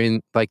that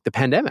during like the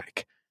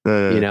pandemic,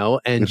 and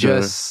Mhm.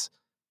 just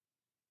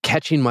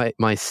catching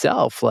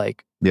myself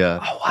like, Yeah.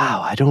 oh,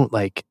 wow,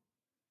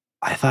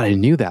 I thought I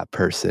knew that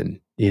person,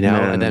 and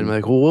then I'm No.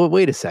 like, well,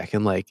 wait a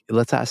second, like,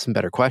 let's ask some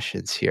better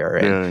questions here.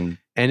 No.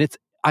 And it's,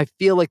 I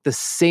feel like the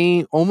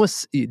same,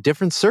 almost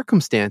different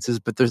circumstances,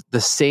 but there's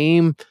the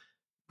same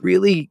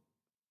really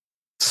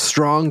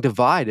strong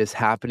divide is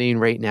happening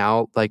right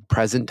now, like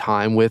present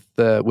time with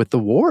the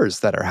wars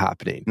that are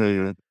happening,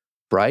 No.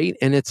 right?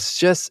 And it's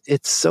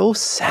so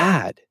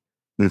sad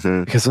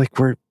Mhm. because like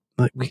we're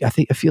like I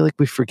feel like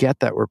we forget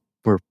that we're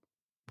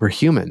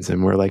humans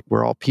and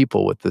we're all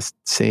people with the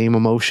same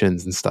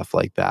emotions and stuff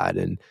like that.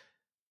 And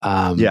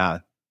Yeah.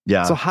 so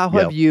Yeah. how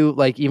Yeah. have you,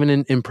 like, even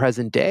in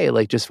present day,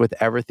 like just with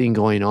everything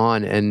going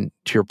on, and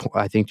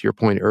I think to your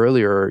point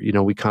earlier,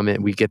 we come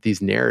in, we get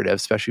these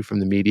narratives, especially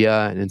from the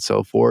media and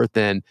so forth,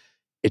 and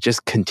it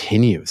just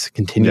continues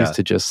Yeah.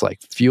 to just like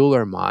fuel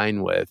our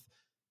mind with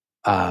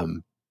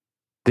um,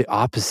 the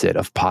opposite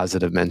of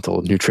positive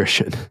mental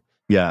nutrition.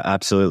 Yeah,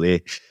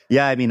 absolutely.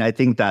 Yeah, I mean, I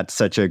think that's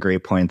such a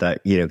great point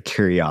that,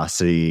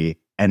 curiosity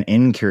and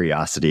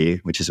incuriosity,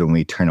 which is when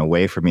we turn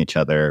away from each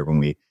other, when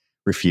we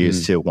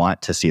refuse Mm. to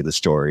want to see the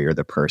story or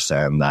the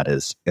person that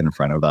is in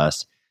front of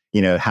us,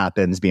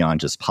 happens beyond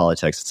just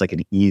politics. It's like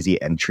an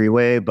easy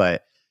entryway,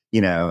 but,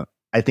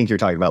 I think you're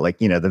talking about like,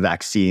 the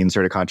vaccine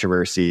sort of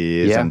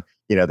controversies Yeah. and,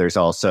 there's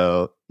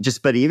also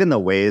but even the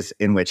ways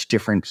in which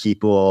different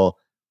people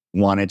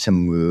wanted to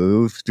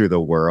move through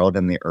the world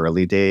in the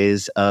early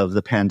days of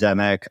the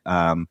pandemic.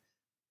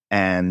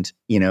 And,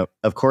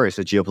 of course,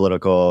 the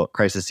geopolitical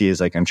crises,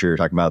 like I'm sure you're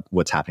talking about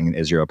what's happening in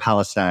Israel,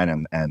 Palestine,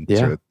 and sort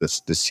Yeah. of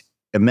this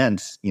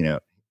immense,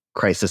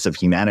 crisis of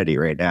humanity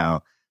right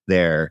now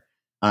there.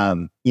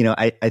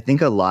 I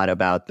think a lot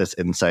about this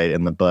insight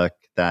in the book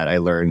that I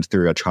learned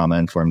through a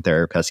trauma-informed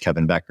therapist,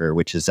 Kevin Becker,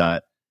 which is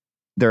that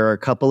there are a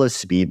couple of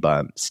speed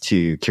bumps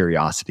to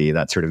curiosity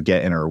that sort of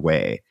get in our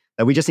way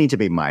that we just need to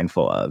be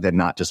mindful of and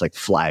not just like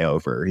fly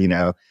over,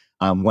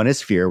 One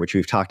is fear, which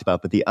we've talked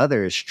about, but the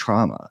other is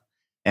trauma.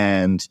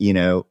 And,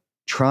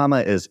 trauma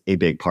is a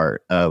big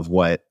part of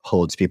what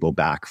holds people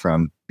back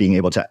from being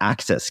able to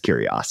access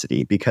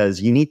curiosity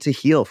because you need to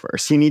heal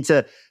first. You need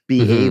to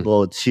be Hmm.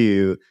 able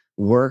to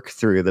work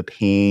through the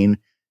pain,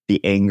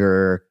 the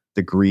anger,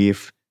 the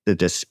grief, the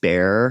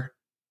despair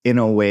in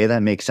a way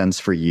that makes sense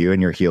for you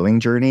and your healing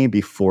journey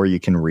before you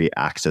can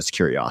re-access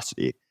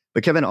curiosity.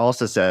 But Kevin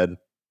also said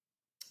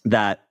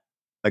that,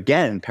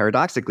 again,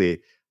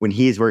 paradoxically, when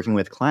he's working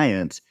with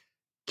clients,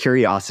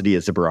 curiosity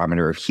is a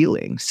barometer of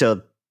healing.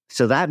 So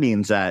that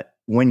means that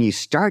when you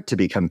start to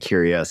become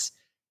curious,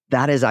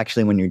 that is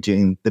actually when you're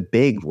doing the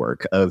big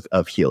work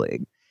of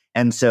healing.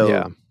 And so,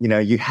 Yeah.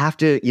 you have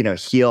to,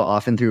 heal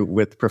often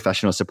with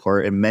professional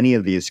support in many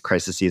of these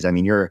crises. I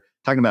mean, you're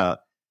talking about,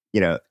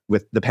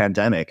 with the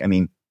pandemic, I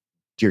mean,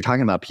 you're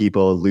talking about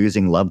people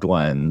losing loved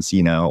ones,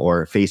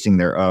 or facing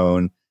their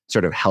own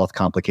sort of health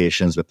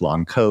complications with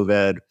long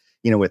COVID,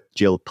 with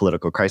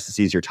geopolitical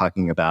crises, you're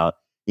talking about,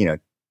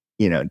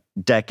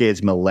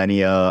 decades,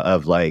 millennia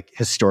of like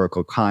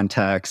historical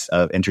context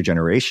of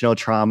intergenerational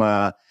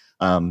trauma,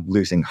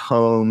 losing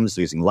homes,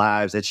 losing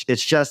lives.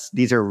 It's just,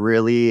 these are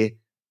really,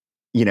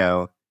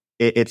 I'm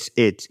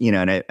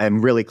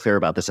really clear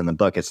about this in the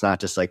book. It's not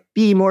just like,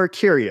 be more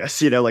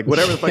curious, like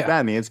whatever the fuck Yeah.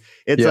 that means.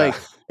 It's Yeah.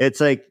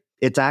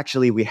 it's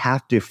actually, we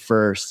have to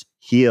first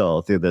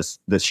heal through this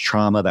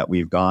trauma that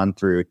we've gone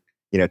through,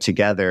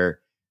 together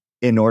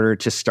in order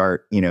to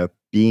start,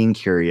 being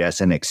curious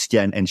and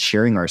extend and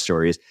sharing our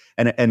stories.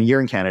 And you're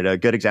in Canada. A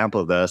good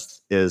example of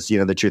this is,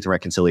 the Truth and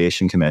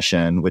Reconciliation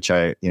Commission, which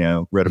I,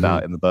 wrote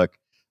about in the book.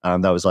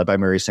 That was led by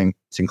Murray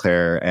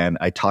Sinclair. And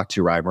I talked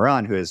to Rai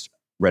Moran, who is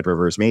Red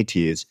River's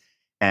Métis,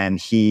 and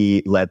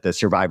he led the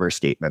survivor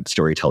statement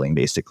storytelling,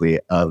 basically,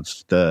 of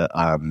the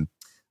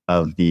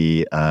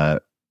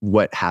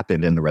what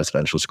happened in the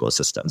residential school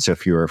system. So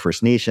if you were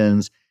First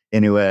Nations,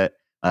 Inuit,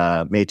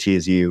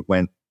 Métis, you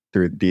went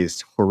through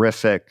these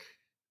horrific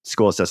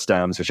school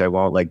systems, which I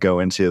won't like go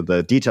into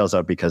the details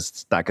of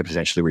because that could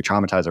potentially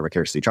re-traumatize or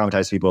vicariously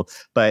traumatize people.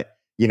 But,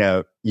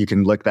 you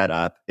can look that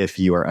up if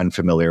you are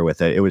unfamiliar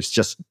with it. It was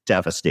just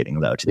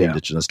devastating, though, to the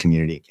Indigenous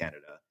community in Canada.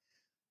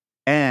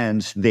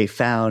 And they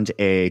found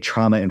a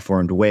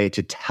trauma-informed way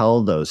to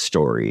tell those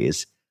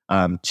stories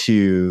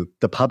to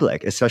the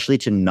public, especially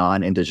to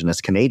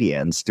non-Indigenous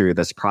Canadians through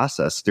this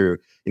process, through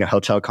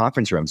hotel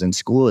conference rooms and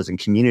schools and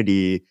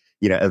community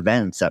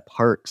events at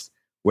parks,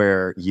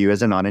 where you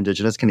as a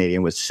non-Indigenous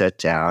Canadian would sit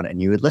down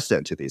and you would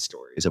listen to these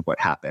stories of what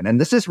happened.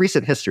 And this is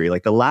recent history.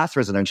 Like the last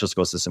residential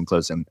school system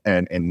closed in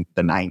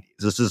the 90s.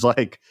 This is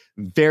like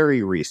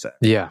very recent.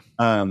 Yeah.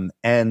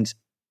 And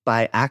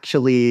by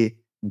actually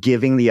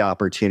giving the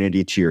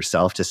opportunity to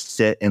yourself to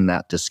sit in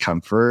that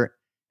discomfort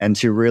and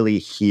to really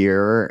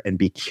hear and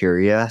be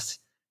curious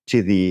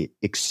to the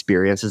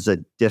experiences,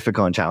 the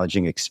difficult and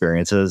challenging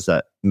experiences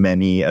that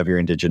many of your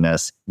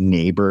Indigenous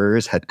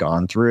neighbors had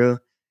gone through,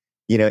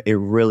 it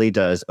really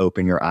does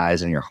open your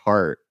eyes and your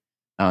heart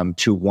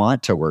to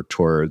want to work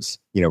towards,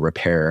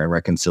 repair and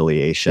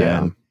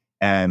reconciliation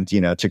and,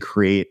 to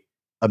create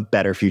a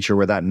better future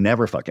where that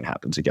never fucking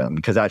happens again,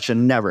 because that should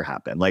never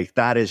happen. Like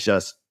that is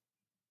just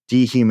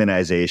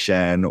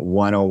dehumanization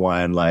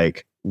 101.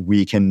 Like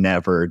we can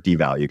never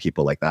devalue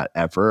people like that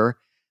ever.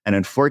 And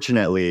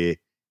unfortunately,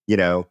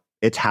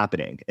 it's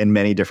happening in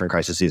many different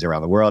crises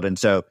around the world. And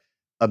so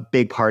a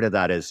big part of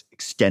that is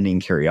extending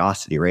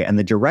curiosity, right? And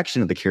the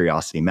direction of the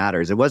curiosity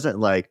matters. It wasn't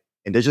like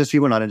Indigenous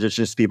people,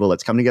 non-Indigenous people,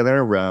 let's come together in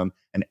a room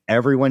and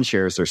everyone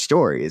shares their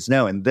stories.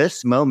 No, in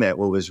this moment,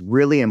 what was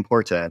really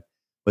important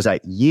was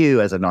that you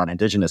as a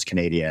non-Indigenous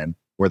Canadian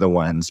were the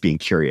ones being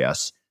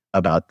curious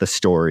about the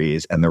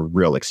stories and the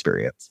real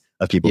experience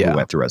of people who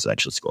went through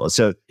residential school.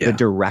 So the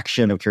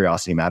direction of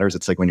curiosity matters.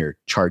 It's like when you're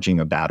charging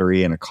a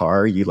battery in a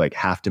car, you like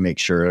have to make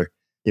sure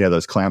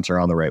those clamps are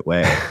on the right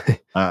way.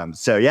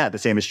 The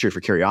same is true for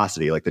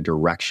curiosity. Like the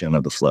direction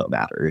of the flow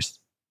matters.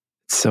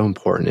 It's so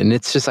important. And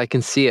it's just, I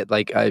can see it.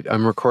 Like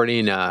I'm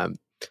recording a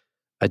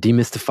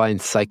Demystifying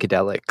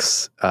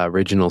Psychedelics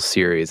original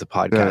series, a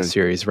podcast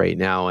series right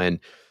now. And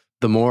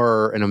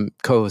and I'm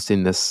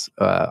co-hosting this,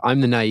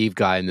 I'm the naive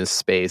guy in this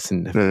space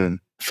and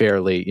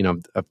fairly,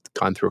 I've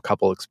gone through a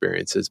couple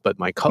experiences, but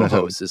my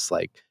co-host is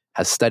like,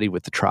 has studied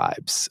with the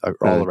tribes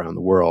all around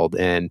the world.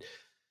 And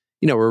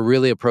we're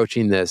really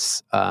approaching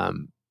this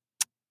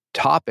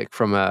topic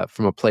from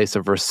a place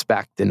of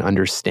respect and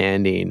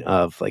understanding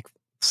of like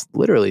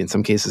literally in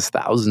some cases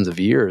thousands of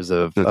years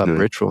of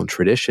ritual and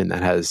tradition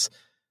that has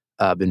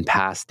been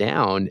passed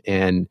down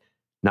and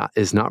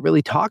is not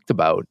really talked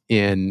about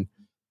in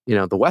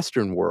the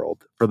Western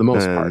world for the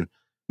most part.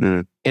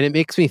 And it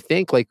makes me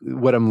think like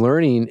what I'm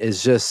learning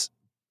is just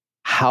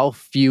how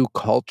few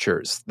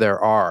cultures there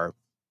are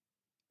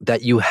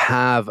that you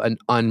have an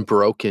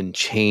unbroken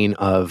chain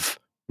of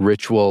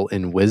ritual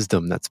and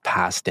wisdom that's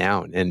passed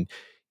down. And,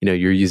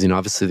 you're using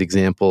obviously the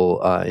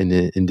example in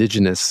the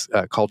Indigenous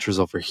cultures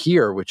over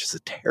here, which is a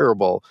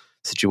terrible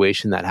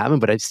situation that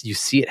happened, but you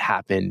see it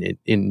happen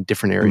in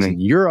different areas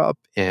in Europe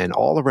and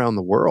all around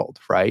the world,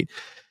 right?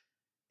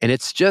 And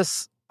it's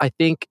just, I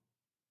think,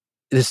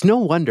 it's no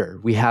wonder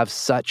we have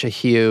such a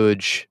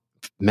huge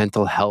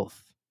mental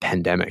health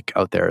pandemic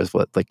out there is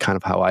what like kind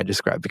of how I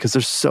describe, because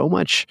there's so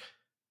much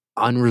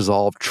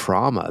unresolved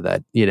trauma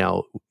that,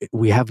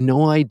 we have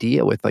no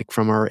idea with like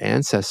from our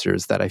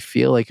ancestors that I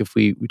feel like if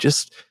we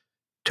just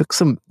took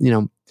some,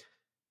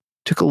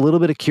 took a little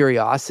bit of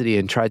curiosity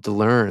and tried to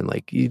learn,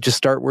 like you just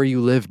start where you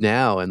live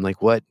now and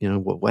like what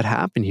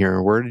happened here?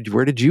 Where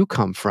did you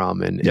come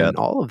from? And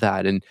all of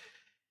that. And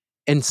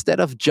instead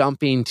of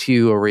jumping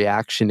to a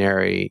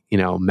reactionary,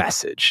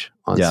 message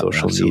on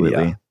social media.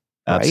 Right?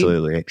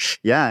 Absolutely.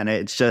 Yeah. And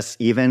it's just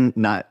even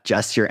not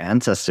just your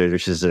ancestors,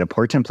 which is an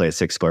important place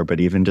to explore,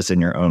 but even just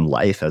in your own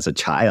life as a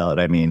child.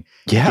 I mean,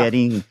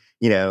 getting,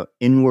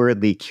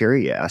 inwardly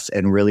curious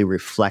and really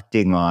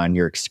reflecting on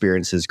your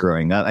experiences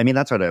growing up. I mean,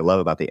 that's what I love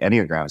about the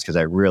Enneagrams, because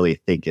I really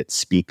think it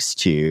speaks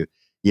to,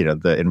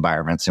 the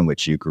environments in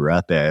which you grew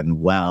up in.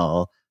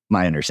 Well,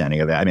 my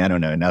understanding of it. I mean, I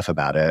don't know enough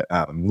about it.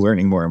 I'm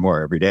learning more and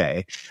more every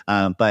day.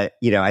 But,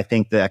 I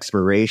think the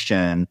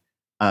exploration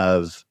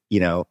of,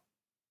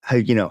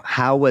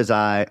 how was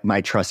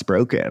my trust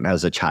broken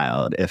as a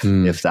child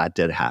if that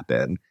did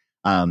happen?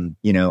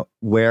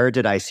 Where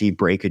did I see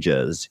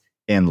breakages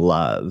in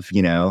love?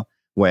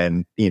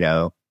 When,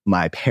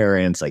 my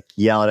parents like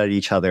yelled at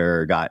each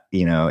other, or got,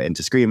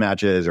 into scream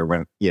matches, or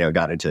when,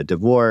 got into a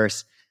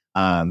divorce.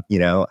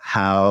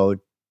 How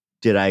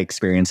did I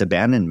experience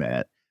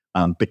abandonment,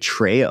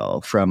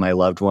 betrayal from my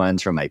loved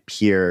ones, from my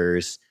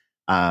peers?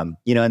 And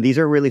these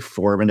are really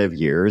formative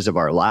years of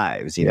our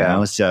lives,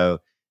 know? So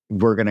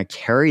we're going to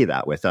carry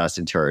that with us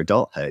into our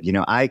adulthood.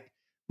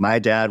 My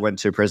dad went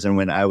to prison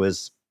when I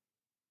was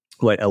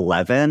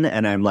 11,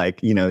 and I'm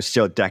like,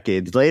 still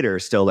decades later,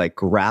 still like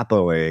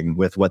grappling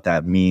with what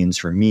that means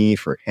for me,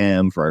 for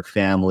him, for our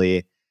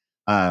family.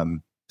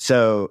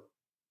 So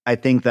I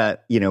think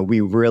that,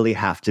 we really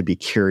have to be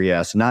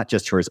curious, not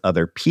just towards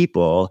other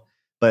people,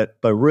 but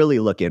really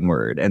look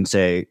inward and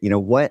say,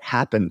 what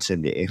happened to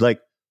me? Like,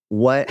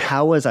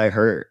 how was I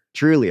hurt?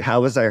 Truly,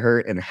 how was I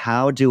hurt? And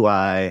how do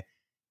I,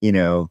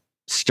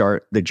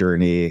 start the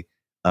journey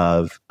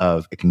of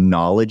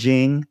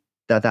acknowledging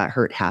that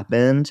hurt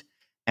happened?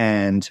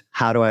 And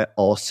how do I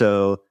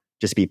also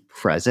just be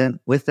present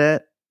with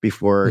it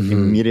before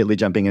immediately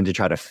jumping in to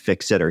try to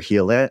fix it or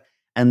heal it?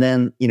 And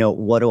then,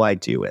 what do I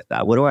do with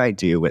that? What do I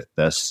do with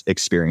this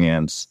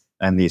experience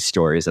and these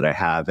stories that I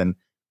have? And,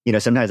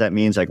 sometimes that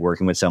means like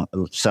working with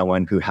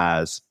someone who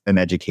has an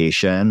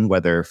education,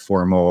 whether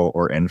formal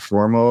or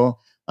informal,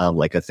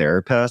 like a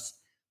therapist,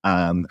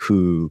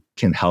 who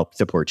can help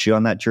support you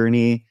on that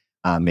journey.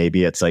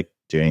 Maybe it's like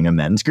doing a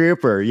men's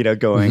group or,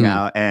 going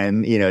out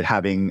and,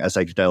 having a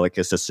psychedelic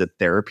assisted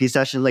therapy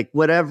session, like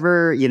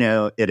whatever,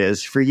 it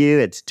is for you.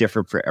 It's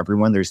different for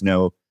everyone. There's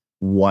no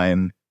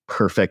one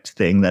perfect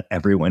thing that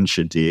everyone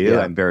should do. Yeah.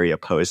 I'm very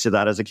opposed to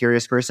that as a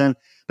curious person,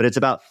 but it's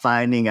about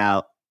finding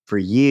out for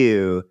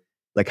you,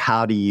 like,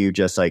 how do you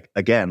just like,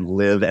 again,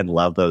 live and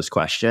love those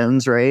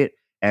questions, right?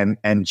 And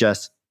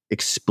just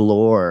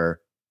explore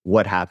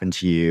what happened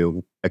to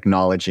you,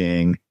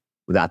 acknowledging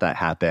that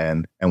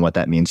happened and what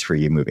that means for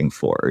you moving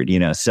forward,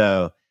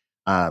 So,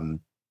 I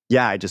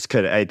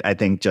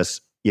think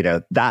just,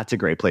 that's a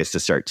great place to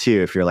start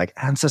too. If you're like,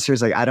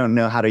 ancestors, like, I don't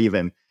know how to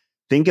even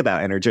think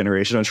about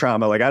intergenerational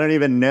trauma. Like, I don't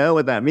even know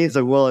what that means.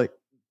 Like, well,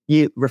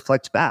 you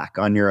reflect back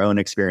on your own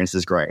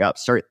experiences growing up,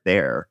 start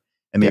there.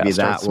 And maybe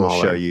that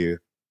will show you.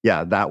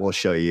 Yeah, that will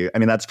show you. I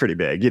mean, that's pretty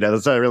big.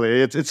 That's not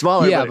really, it's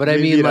smaller. Yeah, but I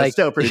mean, like,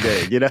 still pretty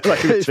big, like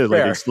to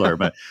like explore.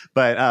 But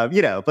that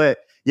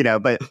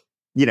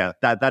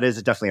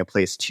is definitely a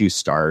place to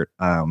start.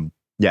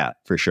 Yeah,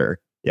 for sure.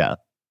 Yeah.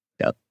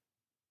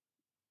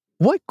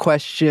 What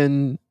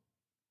question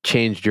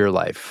changed your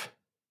life?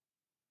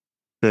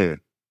 Oh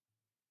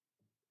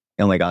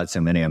my God, so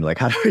many. I'm like,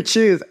 how do I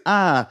choose?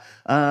 I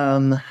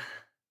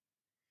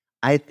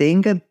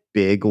think a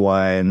big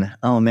one.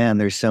 Oh man,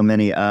 there's so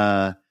many.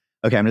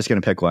 Okay, I'm just going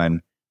to pick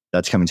one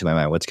that's coming to my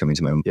mind. What's coming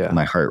to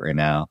my heart right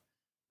now?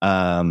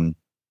 I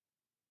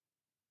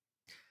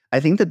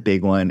think the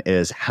big one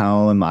is,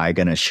 how am I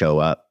going to show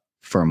up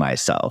for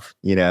myself?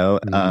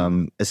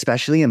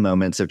 Especially in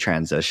moments of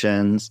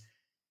transitions,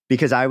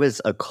 because I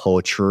was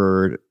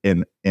acculturated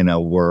in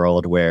a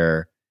world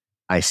where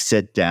I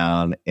sit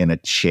down in a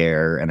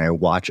chair and I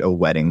watch a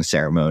wedding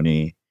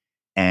ceremony,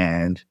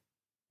 and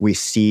we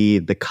see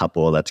the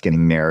couple that's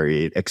getting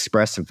married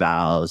express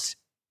vows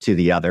to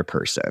the other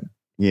person,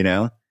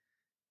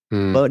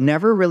 but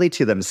never really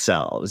to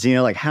themselves,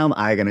 like, how am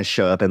I going to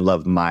show up and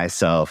love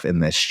myself in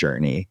this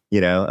journey,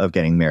 of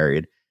getting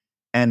married?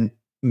 And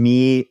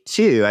me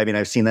too. I mean,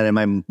 I've seen that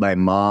in my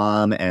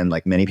mom and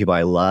like many people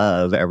I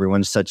love.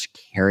 Everyone's such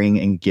caring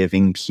and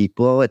giving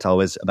people. It's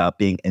always about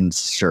being in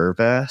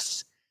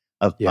service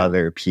of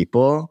other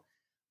people.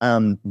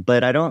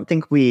 But I don't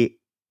think we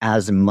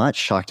as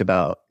much talked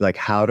about, like,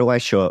 how do I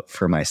show up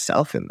for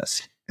myself in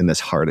this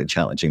hard and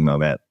challenging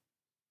moment?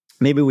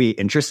 Maybe we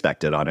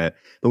introspected on it,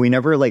 but we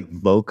never like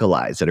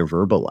vocalized it or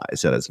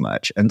verbalized it as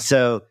much. And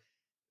so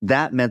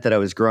that meant that I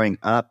was growing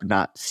up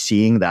not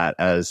seeing that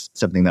as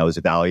something that was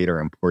valued or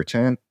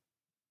important,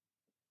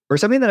 or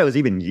something that I was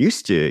even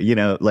used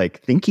to,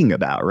 like thinking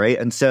about, right?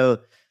 And so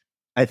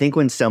I think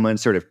when someone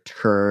sort of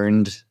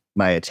turned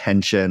my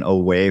attention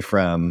away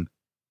from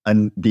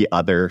the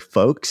other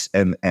folks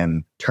and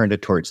turned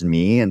it towards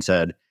me and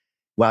said,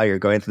 wow, you're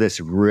going through this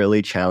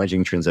really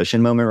challenging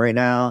transition moment right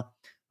now.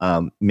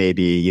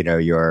 Maybe,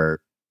 you're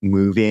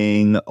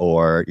moving,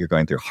 or you're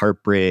going through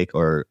heartbreak,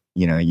 or,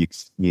 you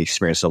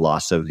experience the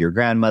loss of your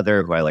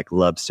grandmother, who I like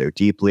love so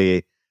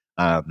deeply.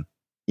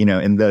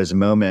 In those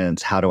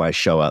moments, how do I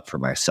show up for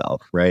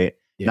myself? Right.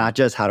 Yeah. Not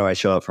just how do I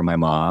show up for my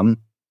mom,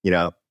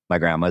 my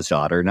grandma's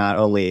daughter, not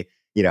only,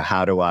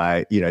 how do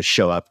I,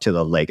 show up to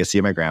the legacy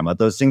of my grandma?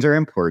 Those things are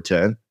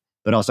important,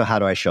 but also how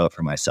do I show up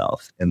for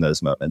myself in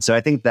those moments? So I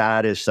think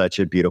that is such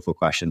a beautiful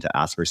question to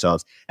ask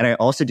ourselves. And I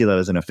also do that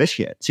as an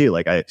officiant too.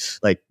 Like, I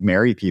like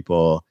marry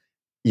people,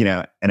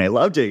 and I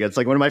love doing it. It's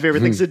like one of my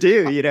favorite things to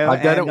do,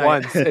 I've done it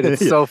once and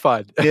it's so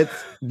fun. It's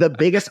the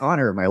biggest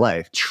honor of my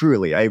life.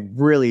 Truly. I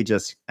really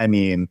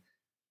it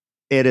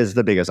is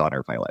the biggest honor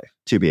of my life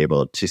to be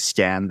able to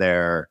stand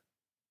there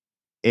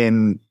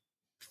in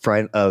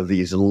front of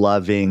these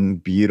loving,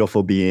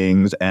 beautiful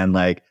beings and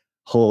like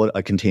hold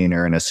a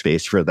container and a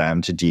space for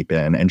them to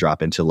deepen and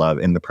drop into love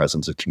in the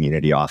presence of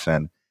community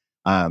often.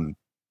 And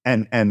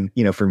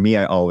for me,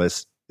 I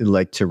always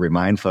like to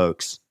remind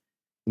folks,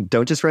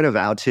 don't just write a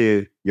vow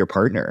to your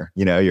partner,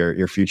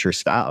 your future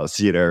spouse,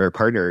 or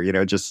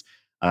partner, just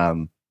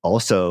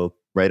also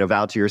write a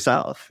vow to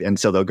yourself. And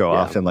so they'll go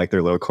off in like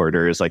their little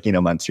quarters, like,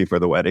 months before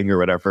the wedding or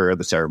whatever, or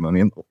the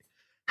ceremony. And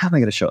how am I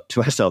going to show up to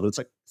myself? It's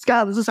like,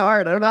 Scott, this is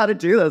hard. I don't know how to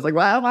do this. Like,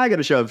 well, how am I going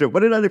to show up to it?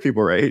 What did other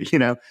people write?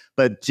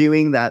 But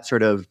doing that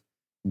sort of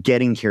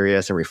getting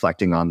curious and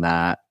reflecting on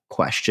that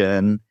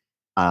question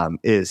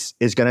is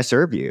going to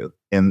serve you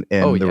in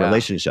the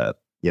relationship,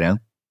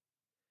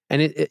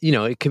 And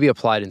it could be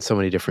applied in so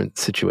many different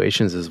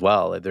situations as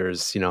well. Like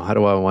there's, how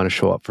do I want to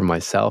show up for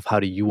myself? How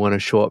do you want to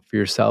show up for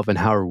yourself? And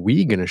how are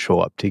we going to show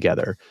up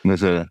together?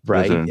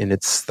 Right. And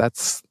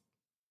that's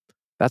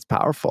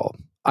powerful.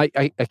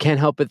 I can't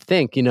help but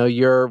think,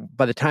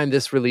 by the time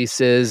this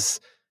releases,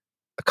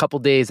 a couple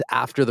days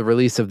after the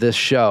release of this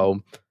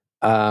show,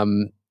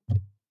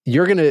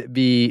 you're going to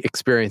be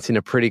experiencing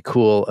a pretty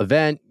cool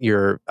event.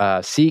 Your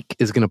Seek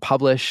is going to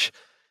publish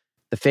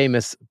the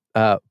famous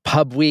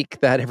pub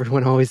week that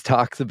everyone always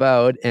talks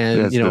about.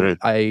 And,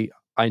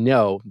 I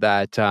know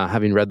that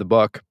having read the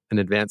book, an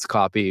advanced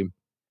copy,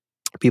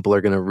 people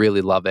are going to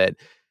really love it.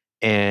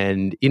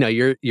 And,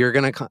 you're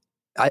going to,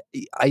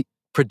 I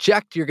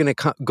project you're going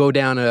to go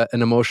down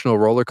an emotional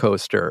roller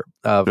coaster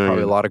of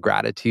probably a lot of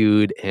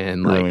gratitude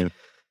and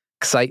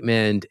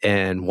excitement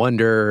and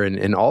wonder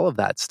and all of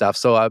that stuff.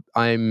 So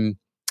I'm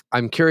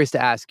curious to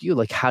ask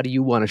you, how do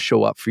you want to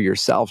show up for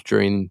yourself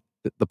during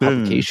the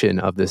publication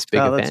of this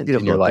big event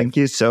in your life? Thank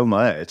you so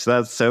much.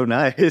 That's so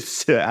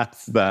nice to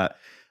ask that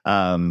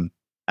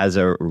as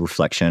a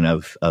reflection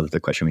of the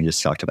question we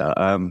just talked about.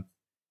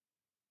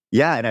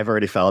 Yeah, and I've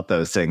already felt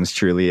those things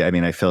truly. I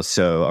mean, I feel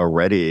so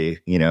already,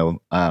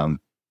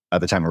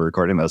 at the time of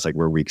recording, I was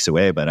we're weeks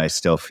away, but I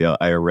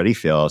already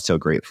feel so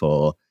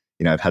grateful.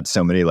 I've had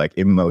so many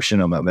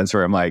emotional moments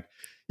where I'm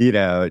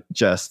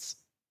just,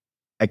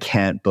 I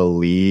can't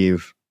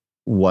believe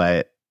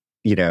what,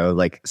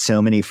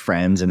 so many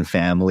friends and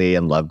family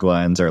and loved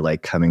ones are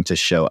coming to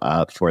show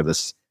up for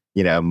this,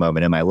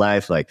 moment in my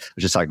life. I was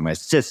just talking to my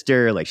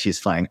sister, she's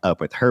flying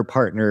up with her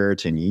partner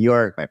to New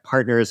York. My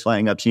partner is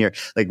flying up to New York.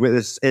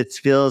 It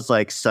feels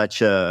like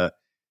such a,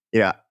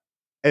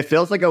 it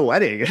feels like a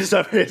wedding in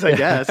some ways, I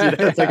guess.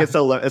 It's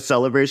a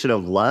celebration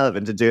of love,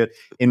 and to do it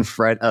in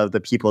front of the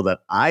people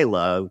that I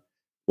love.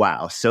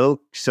 Wow.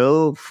 So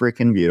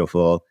freaking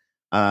beautiful.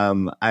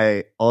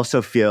 I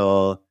also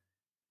feel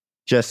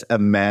just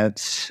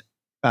immense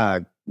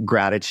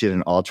gratitude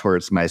and all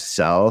towards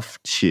myself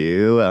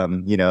too.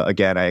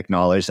 Again, I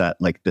acknowledge that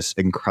this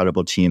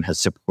incredible team has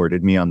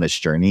supported me on this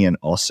journey. And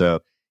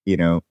also,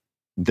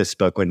 this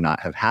book would not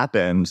have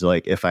happened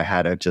if I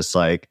hadn't just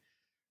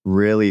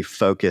really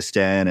focused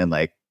in and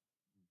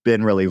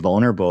been really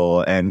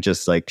vulnerable and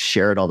just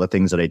shared all the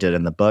things that I did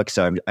in the book.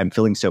 So I'm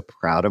feeling so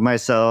proud of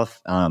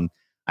myself. I'm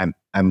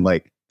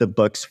the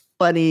book's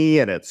funny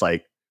and it's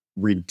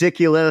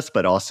ridiculous,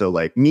 but also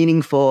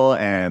meaningful,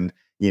 and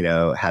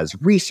has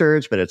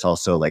research, but it's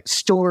also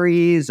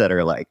stories that are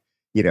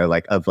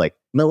of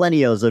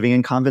millennials living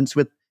in convents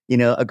with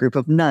a group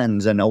of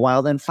nuns and a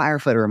wildland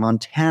firefighter in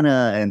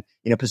Montana,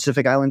 and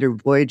Pacific Islander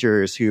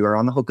voyagers who are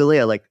on the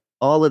Hokulea.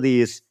 All of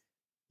these.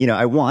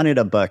 I wanted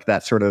a book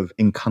that sort of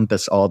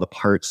encompassed all the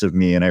parts of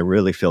me, and I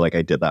really feel like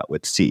I did that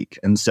with Seek.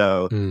 And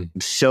so I'm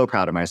so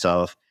proud of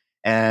myself,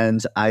 and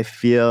I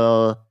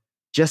feel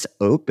just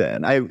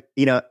open. A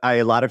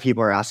lot of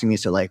people are asking me,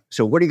 so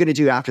what are you going to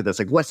do after this?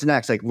 What's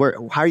next? How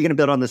are you going to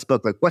build on this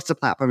book? What's the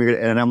platform you're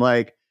going to, and I'm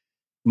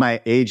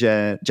my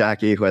agent,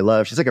 Jackie, who I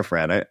love, she's a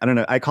friend. I don't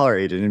know. I call her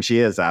agent, and she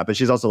is that, but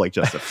she's also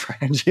just a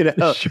friend,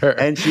 Sure.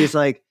 And she's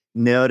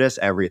notice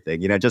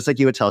everything, just like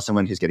you would tell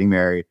someone who's getting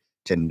married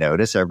to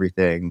notice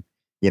everything,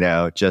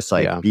 just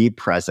be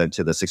present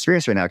to this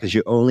experience right now, because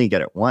you only get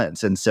it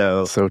once. And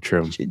so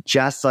true.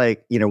 Just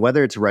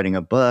whether it's writing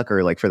a book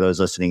or for those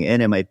listening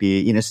in, it might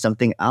be,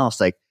 something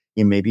else.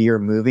 Maybe you're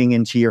moving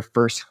into your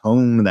first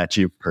home that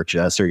you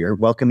purchased, or you're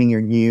welcoming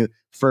your new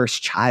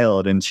first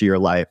child into your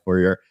life, or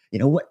you're,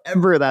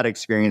 whatever that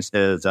experience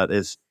is, that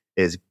is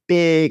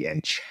big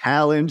and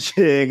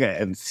challenging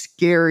and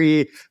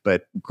scary,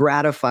 but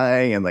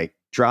gratifying, and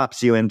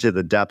drops you into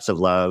the depths of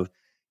love,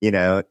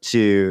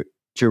 to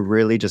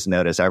really just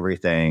notice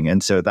everything.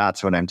 And so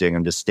that's what I'm doing.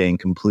 I'm just staying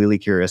completely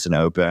curious and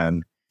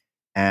open.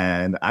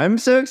 And I'm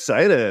so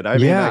excited. I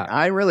mean,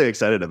 I'm really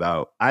excited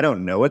about, I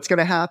don't know what's going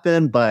to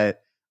happen,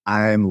 but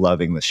I'm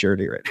loving the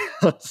surety right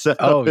now. So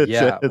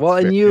well,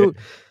 and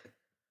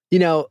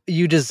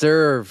you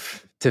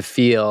deserve to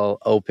feel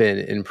open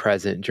and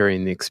present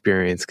during the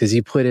experience, because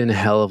you put in a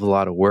hell of a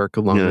lot of work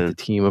along with the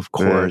team, of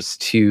course,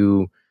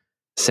 to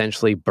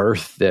essentially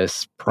birth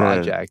this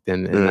project.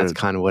 And that's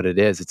kind of what it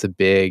is. It's a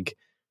big,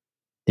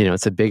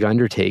 it's a big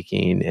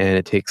undertaking, and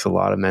it takes a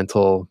lot of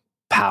mental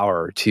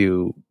power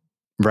to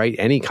write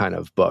any kind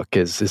of book,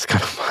 is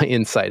kind of my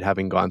insight,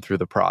 having gone through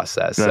the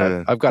process.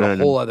 I've got a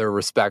whole other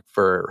respect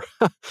for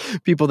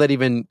people that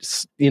even,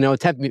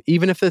 attempt,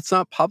 even if it's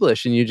not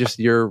published and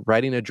you're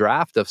writing a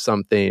draft of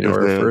something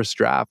or a first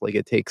draft,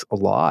 it takes a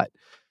lot.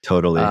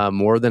 Totally.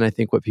 More than I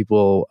think what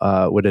people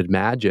would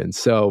imagine.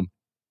 So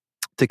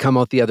to come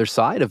out the other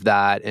side of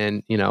that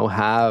and,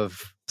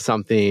 have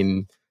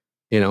something,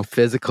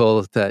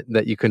 physical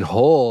that you can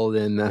hold,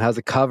 and that has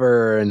a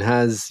cover and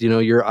has,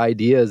 your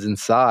ideas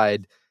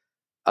inside.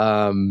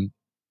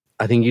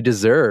 I think you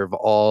deserve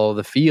all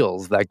the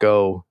feels that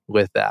go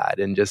with that,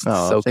 and just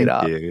soak it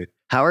up. You.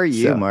 How are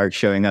you, Mark,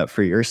 showing up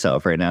for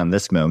yourself right now in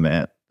this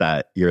moment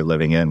that you're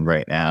living in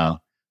right now?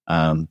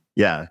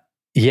 Yeah.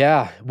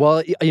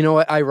 Well,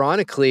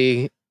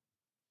 ironically,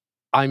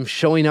 I'm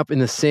showing up in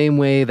the same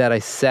way that I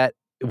set,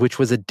 which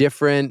was a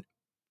different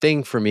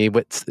thing for me,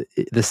 but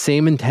the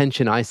same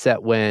intention I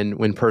set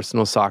when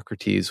Personal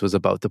Socrates was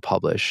about to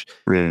publish.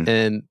 Really?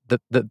 And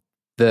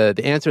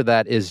the answer to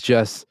that is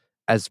just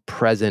as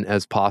present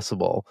as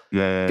possible.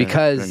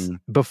 Because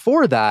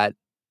before that,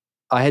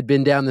 I had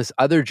been down this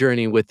other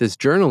journey with this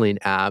journaling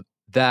app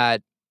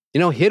that,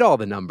 hit all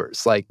the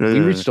numbers. Like we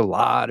reached a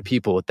lot of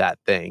people with that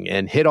thing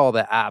and hit all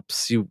the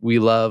apps. We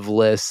love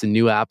lists and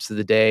new apps of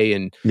the day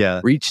and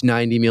reached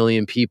 90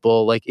 million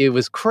people. Like it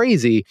was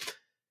crazy.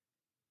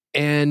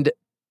 And,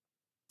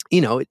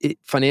 it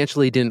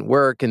financially didn't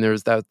work. And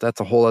that's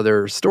a whole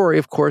other story.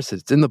 Of course,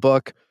 it's in the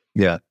book.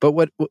 Yeah. But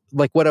what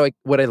I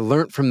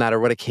learned from that, or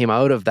what I came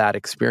out of that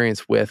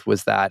experience with,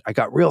 was that I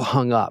got real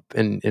hung up,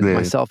 and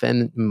myself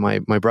and my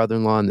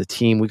brother-in-law and the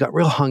team, we got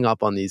real hung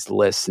up on these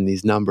lists and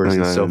these numbers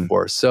and so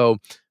forth. So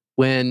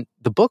when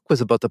the book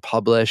was about to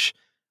publish,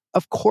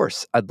 of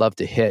course I'd love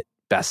to hit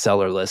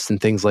bestseller lists and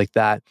things like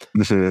that.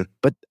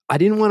 But I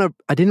didn't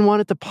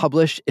want it to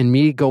publish and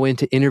me go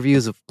into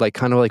interviews of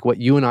kind of like what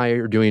you and I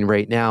are doing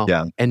right now,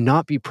 and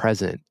not be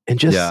present and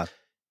just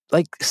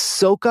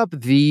soak up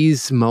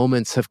these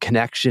moments of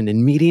connection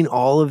and meeting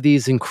all of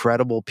these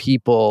incredible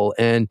people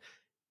and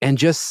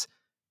just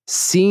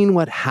seeing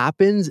what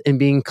happens and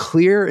being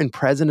clear and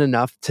present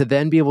enough to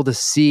then be able to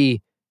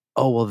see,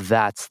 oh, well,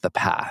 that's the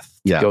path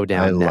to go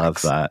down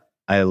next.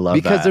 I love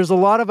that. Because there's a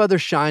lot of other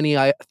shiny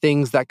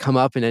things that come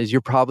up, and as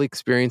you're probably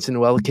experiencing,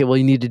 well,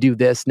 you need to do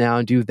this now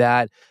and do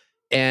that.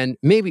 And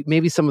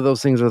maybe some of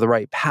those things are the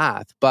right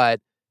path, but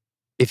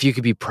if you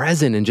could be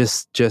present and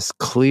just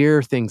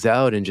clear things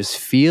out and just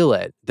feel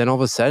it, then all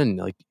of a sudden,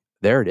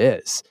 there it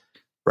is,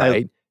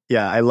 right?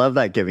 I love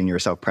that, giving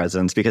yourself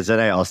presence, because then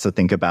I also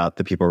think about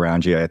the people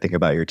around you. I think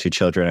about your 2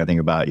 children. I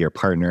think about your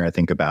partner. I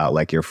think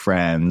about your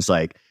friends,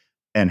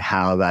 and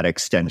how that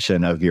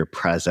extension of your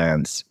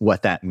presence,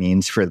 what that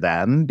means for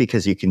them,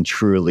 because you can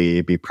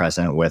truly be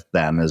present with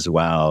them as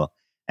well.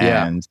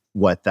 And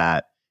what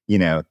that,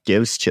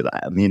 gives to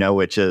them,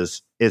 which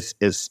is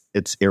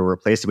it's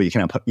irreplaceable.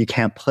 You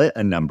can't put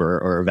a number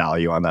or a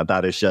value on that.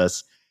 That is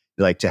just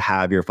to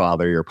have your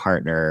father, your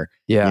partner,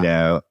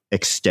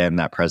 extend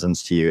that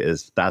presence to you,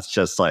 that's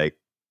just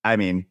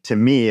to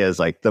me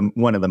is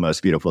one of the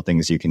most beautiful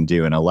things you can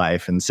do in a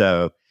life. And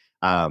so,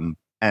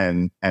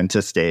 and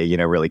to stay,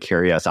 really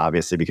curious,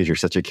 obviously, because you're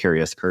such a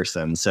curious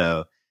person.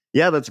 So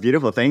yeah, that's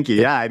beautiful. Thank you.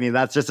 Yeah.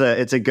 That's just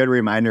it's a good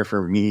reminder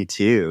for me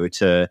too,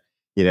 to,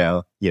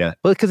 well,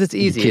 because it's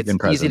easy. It's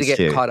easy to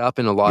get caught up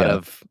in a lot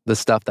of the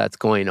stuff that's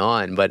going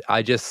on. But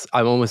I'm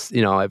almost,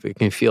 I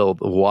can feel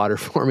the water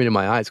forming in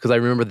my eyes, because I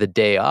remember the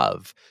day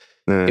of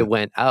it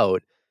went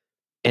out,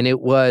 and I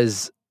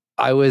was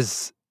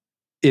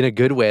in a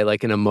good way,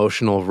 an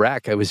emotional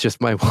wreck. I was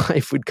just, my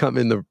wife would come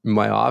in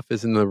my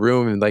office in the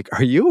room and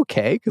are you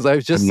okay? Because I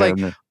was just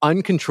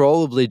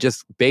uncontrollably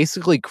just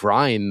basically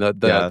crying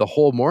the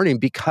whole morning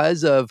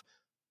because of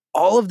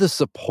all of the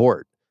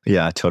support.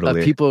 Yeah,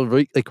 totally. Of people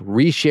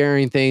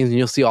resharing things, and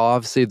you'll see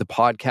obviously the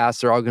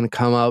podcasts are all going to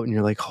come out, and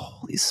you're like,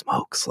 holy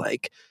smokes,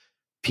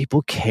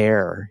 people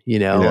care,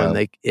 and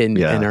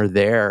and are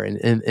there,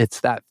 and it's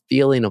that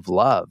feeling of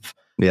love,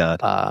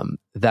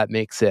 that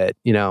makes it,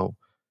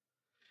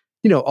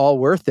 all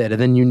worth it.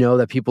 And then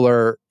that people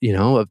are,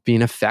 of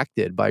being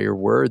affected by your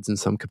words in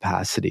some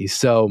capacity.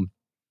 So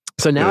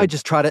now I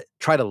just try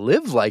to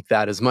live like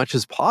that as much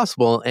as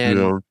possible.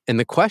 And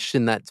the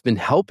question that's been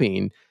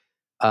helping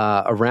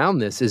around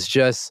this is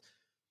just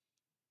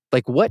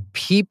what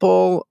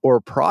people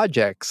or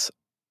projects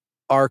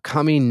are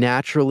coming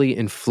naturally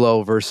in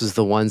flow versus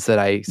the ones that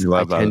I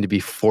tend to be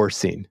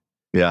forcing.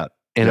 Yeah.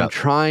 And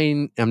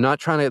I'm not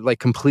trying to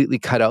completely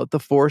cut out the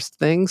forced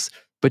things,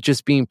 but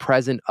just being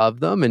present of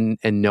them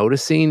and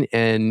noticing,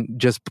 and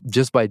just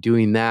by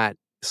doing that,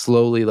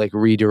 slowly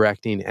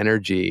redirecting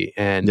energy.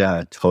 And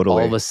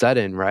totally. All of a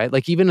sudden, right?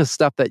 Even the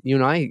stuff that you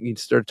and I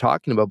started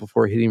talking about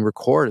before hitting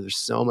record, there's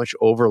so much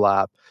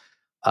overlap.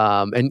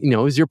 And it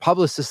was your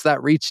publicist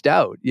that reached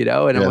out, and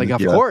I'm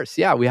of course,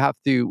 we have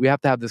to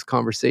have this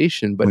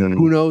conversation, but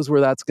who knows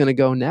where that's going to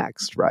go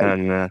next,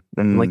 right?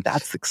 And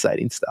that's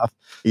exciting stuff.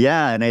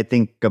 Yeah, and I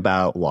think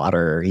about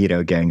water,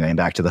 again, going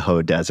back to the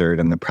Ho Desert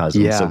and the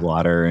presence of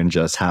water, and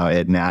just how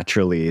it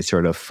naturally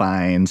sort of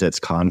finds its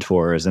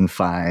contours and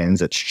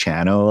finds its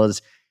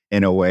channels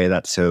in a way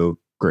that's so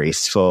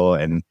graceful,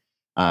 and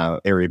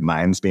it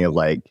reminds me of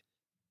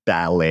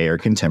ballet or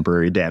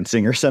contemporary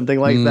dancing or something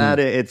like that.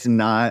 It's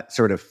not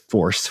sort of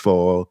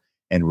forceful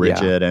and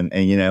rigid,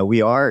 and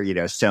we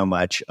are so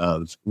much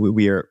of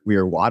we are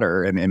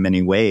water in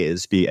many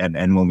ways.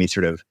 And when we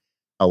sort of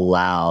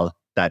allow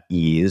that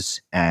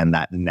ease and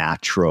that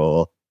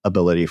natural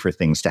ability for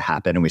things to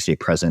happen, and we stay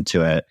present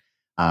to it,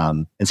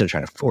 instead of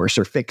trying to force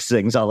or fix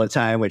things all the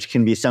time, which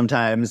can be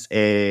sometimes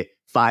a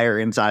fire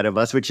inside of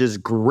us, which is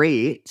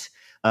great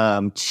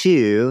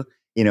too.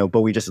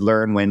 But we just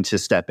learn when to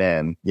step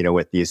in,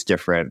 with these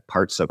different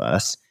parts of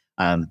us,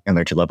 and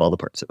learn to love all the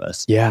parts of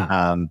us.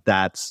 Yeah.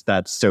 That's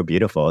so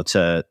beautiful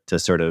to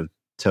sort of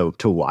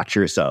to watch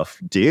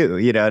yourself do,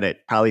 and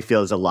it probably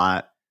feels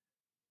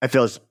I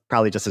feel it's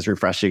probably just as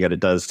refreshing as it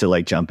does to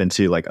like jump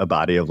into like a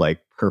body of like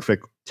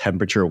perfect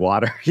temperature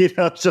water.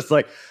 It's just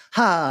like,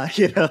 like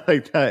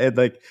that. And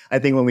like, I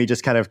think when we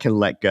just kind of can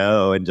let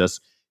go and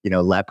just,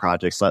 let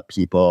projects, let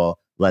people,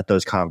 let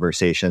those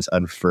conversations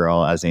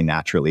unfurl as they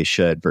naturally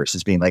should,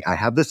 versus being like, I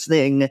have this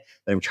thing that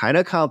I'm trying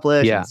to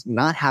accomplish. And it's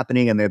not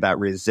happening. And there's that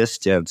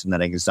resistance and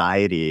that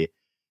anxiety.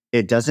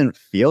 It doesn't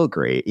feel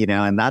great,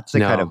 and that's the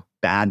kind of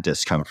bad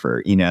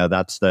discomfort.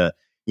 That's the,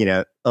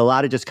 a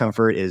lot of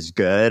discomfort is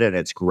good and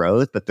it's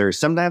growth, but there's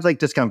sometimes like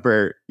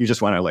discomfort you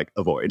just want to like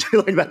avoid.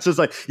 Like that's just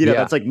like,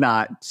 that's like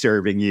not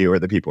serving you or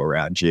the people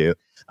around you.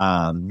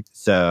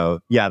 So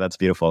yeah, that's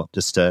beautiful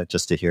just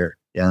to hear.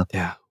 Yeah.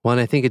 Yeah. Well, and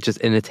I think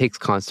it takes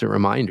constant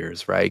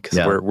reminders, right? Because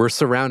we're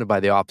surrounded by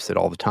the opposite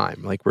all the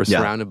time. Like we're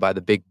surrounded by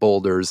the big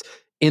boulders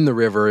in the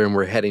river and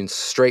we're heading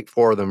straight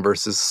for them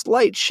versus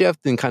slight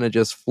shift and kind of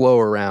just flow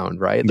around,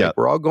 right? Like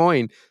we're all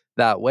going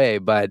that way,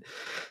 but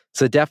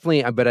so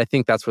definitely, but I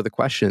think that's where the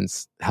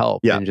questions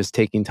help and just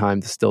taking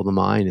time to still the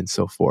mind and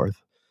so forth.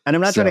 And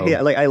I'm not trying to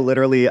get, like, I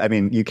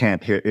mean, you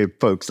can't hear,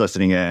 folks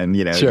listening in,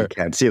 you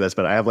can't see this,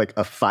 but I have like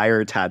a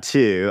fire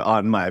tattoo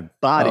on my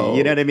body,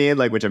 you know what I mean?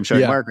 Like, which I'm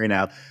showing Mark right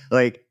now.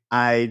 Like,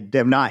 I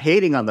am not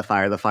hating on the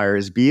fire. The fire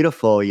is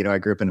beautiful. I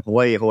grew up in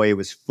Hawaii. Hawaii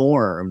was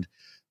formed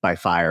by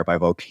fire, by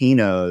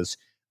volcanoes,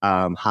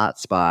 hot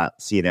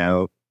spots,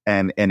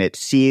 and it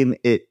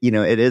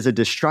is a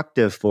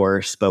destructive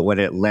force, but when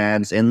it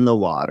lands in the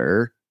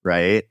water,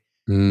 right,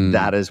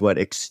 that is what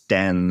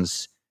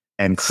extends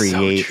and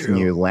creates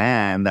new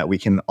land that we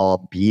can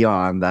all be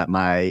on, that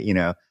my,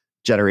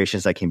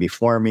 generations that came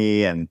before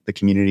me and the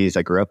communities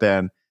I grew up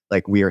in,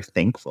 like we are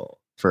thankful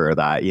for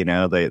that.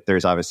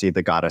 There's obviously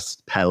the goddess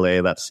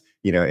Pele that's,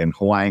 in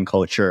Hawaiian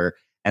culture.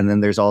 And then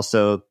there's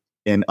also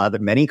in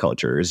many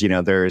cultures,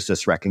 there's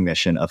this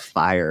recognition of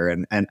fire.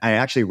 And I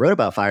actually wrote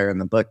about fire in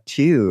the book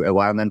too, a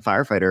wildland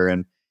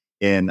firefighter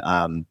in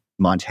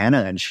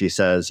Montana. And she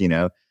says,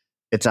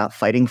 it's not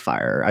fighting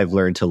fire. I've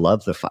learned to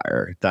love the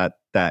fire. That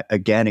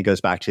again, it goes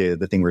back to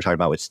the thing we're talking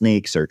about with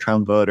snakes or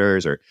Trump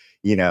voters or,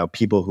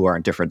 people who are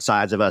on different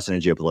sides of us in a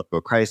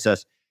geopolitical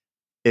crisis.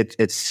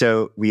 It's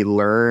so we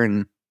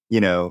learn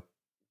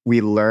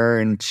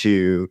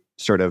to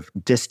sort of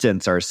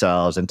distance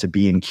ourselves and to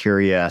being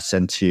curious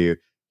and to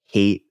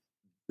hate,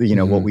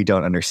 what we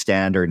don't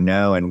understand or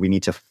know. And we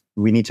need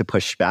to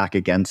push back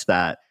against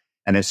that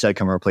and instead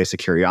come from a place of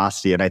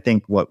curiosity. And I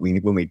think when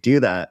we do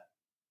that,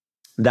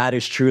 that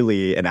is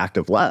truly an act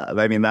of love.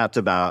 I mean, that's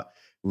about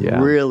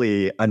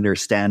really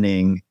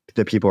understanding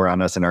the people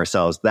around us and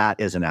ourselves. That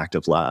is an act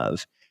of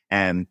love.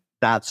 And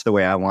that's the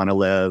way I want to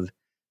live.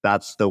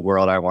 That's the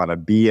world I want to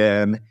be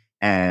in.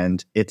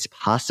 And it's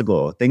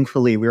possible.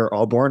 Thankfully, we were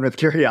all born with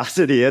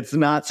curiosity. It's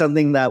not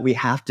something that we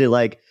have to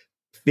like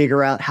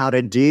figure out how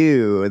to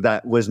do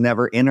that was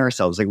never in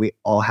ourselves. Like we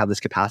all have this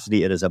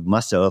capacity. It is a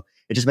muscle.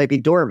 It just might be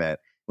dormant.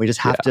 We just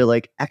have to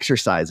like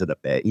exercise it a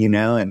bit,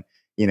 and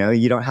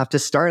you don't have to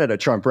start at a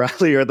Trump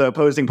rally or the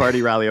opposing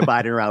party rally, a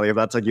Biden rally, if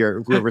that's like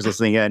whoever's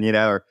listening in,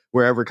 or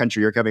wherever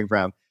country you're coming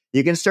from.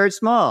 You can start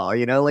small,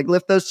 like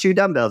lift those 2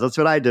 dumbbells. That's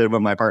what I did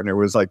when my partner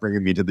was like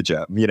bringing me to the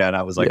gym, and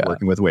I was like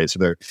working with weights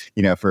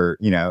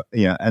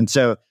and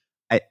so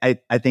I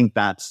think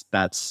that's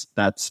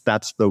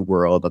the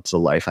world, that's the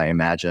life I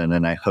imagine.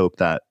 And I hope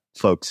that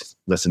folks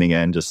listening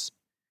in just,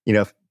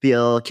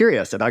 feel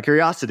curious about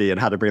curiosity and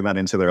how to bring that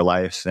into their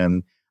lives.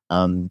 And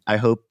I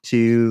hope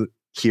to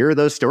hear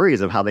those stories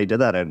of how they did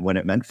that and what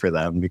it meant for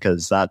them,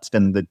 because that's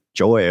been the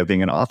joy of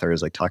being an author,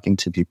 is like talking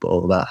to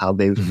people about how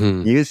they've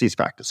used these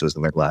practices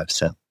in their lives.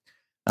 So,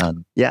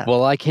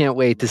 Well, I can't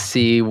wait to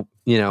see,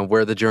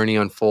 where the journey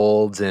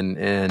unfolds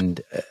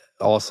and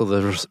also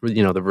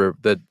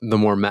the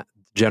more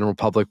general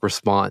public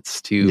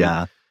response to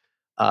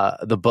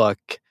the book.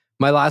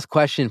 My last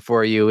question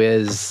for you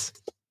is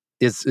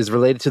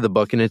related to the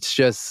book, and it's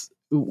just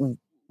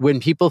when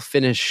people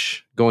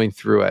finish going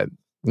through it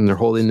and they're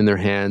holding it in their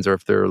hands, or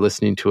if they're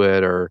listening to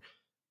it or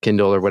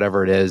Kindle or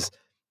whatever it is,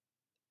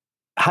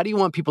 how do you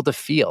want people to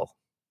feel?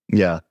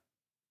 Yeah,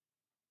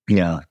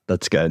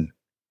 that's good.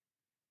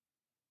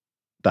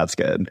 That's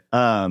good.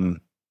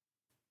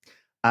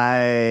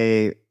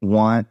 I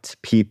want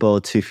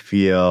people to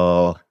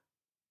feel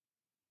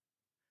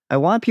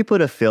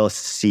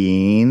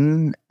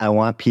seen. I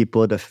want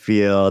people to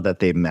feel that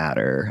they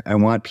matter. I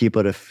want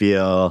people to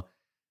feel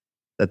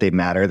that they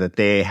matter, that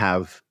they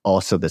have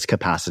also this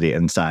capacity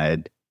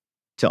inside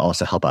to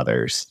also help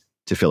others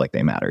to feel like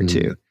they matter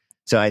too.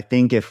 So I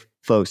think if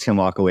folks can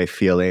walk away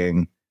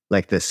feeling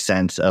like this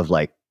sense of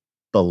like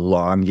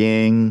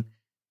belonging,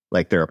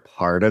 like they're a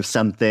part of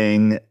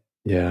something,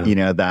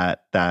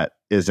 that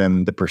is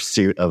in the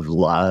pursuit of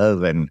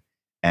love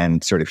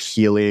and sort of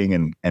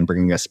healing and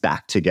bringing us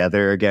back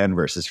together again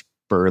versus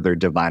further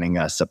dividing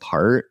us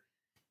apart,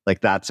 like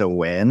that's a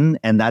win.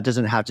 And that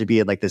doesn't have to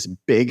be like this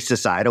big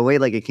societal way.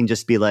 Like it can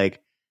just be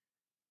like,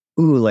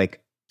 ooh,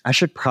 like I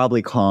should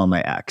probably call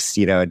my ex,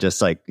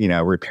 just like,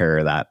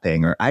 repair that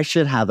thing, or I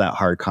should have that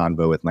hard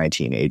convo with my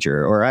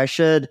teenager, or I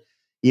should,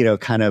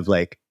 kind of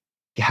like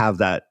have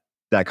that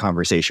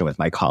conversation with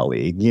my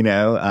colleague,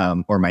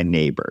 or my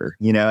neighbor.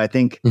 I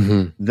think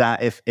that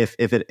if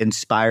it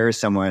inspires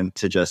someone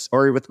to just,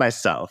 or with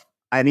myself,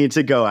 I need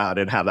to go out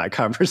and have that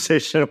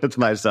conversation with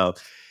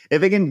myself.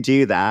 If it can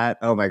do that,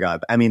 oh my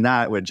God. I mean,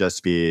 that would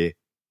just be,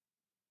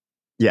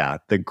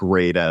 the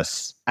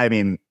greatest. I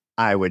mean,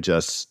 I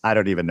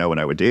don't even know what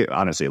I would do,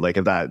 honestly. Like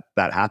if that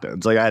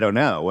happens, like, I don't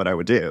know what I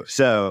would do.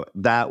 So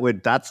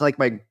that's like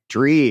my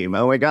dream.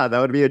 Oh my God, that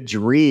would be a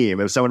dream.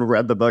 If someone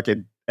read the book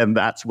and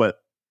that's what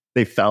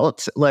they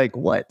felt, like,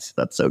 what?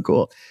 That's so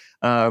cool.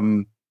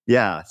 So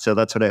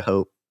that's what I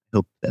hope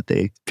that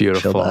they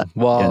beautiful. Show that.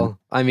 Well,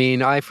 I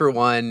mean, I, for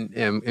one,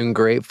 am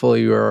grateful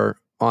you're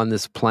on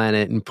this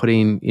planet and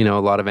putting, a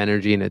lot of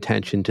energy and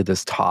attention to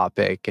this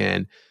topic,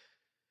 and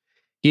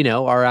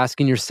are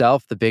asking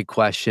yourself the big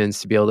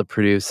questions to be able to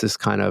produce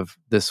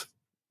this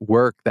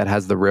work that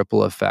has the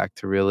ripple effect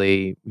to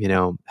really,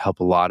 help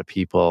a lot of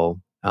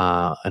people.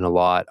 And a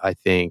lot, I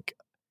think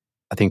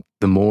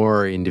the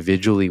more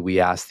individually we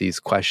ask these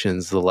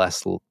questions, the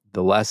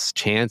less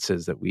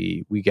chances that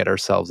we get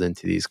ourselves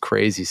into these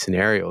crazy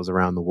scenarios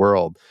around the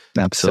world.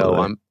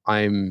 Absolutely. So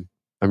I'm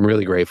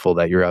really grateful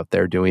that you're out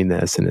there doing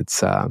this, and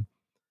it's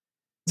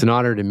an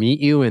honor to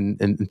meet you,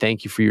 and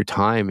thank you for your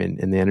time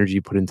and the energy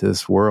you put into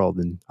this world.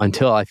 And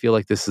until I feel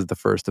like this is the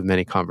first of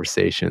many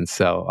conversations,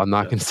 so I'm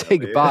not going to say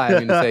goodbye.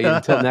 I'm going to say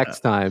until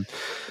next time.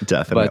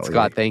 Definitely. But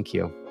Scott, thank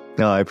you.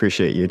 No, I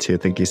appreciate you too.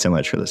 Thank you so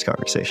much for this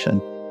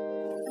conversation.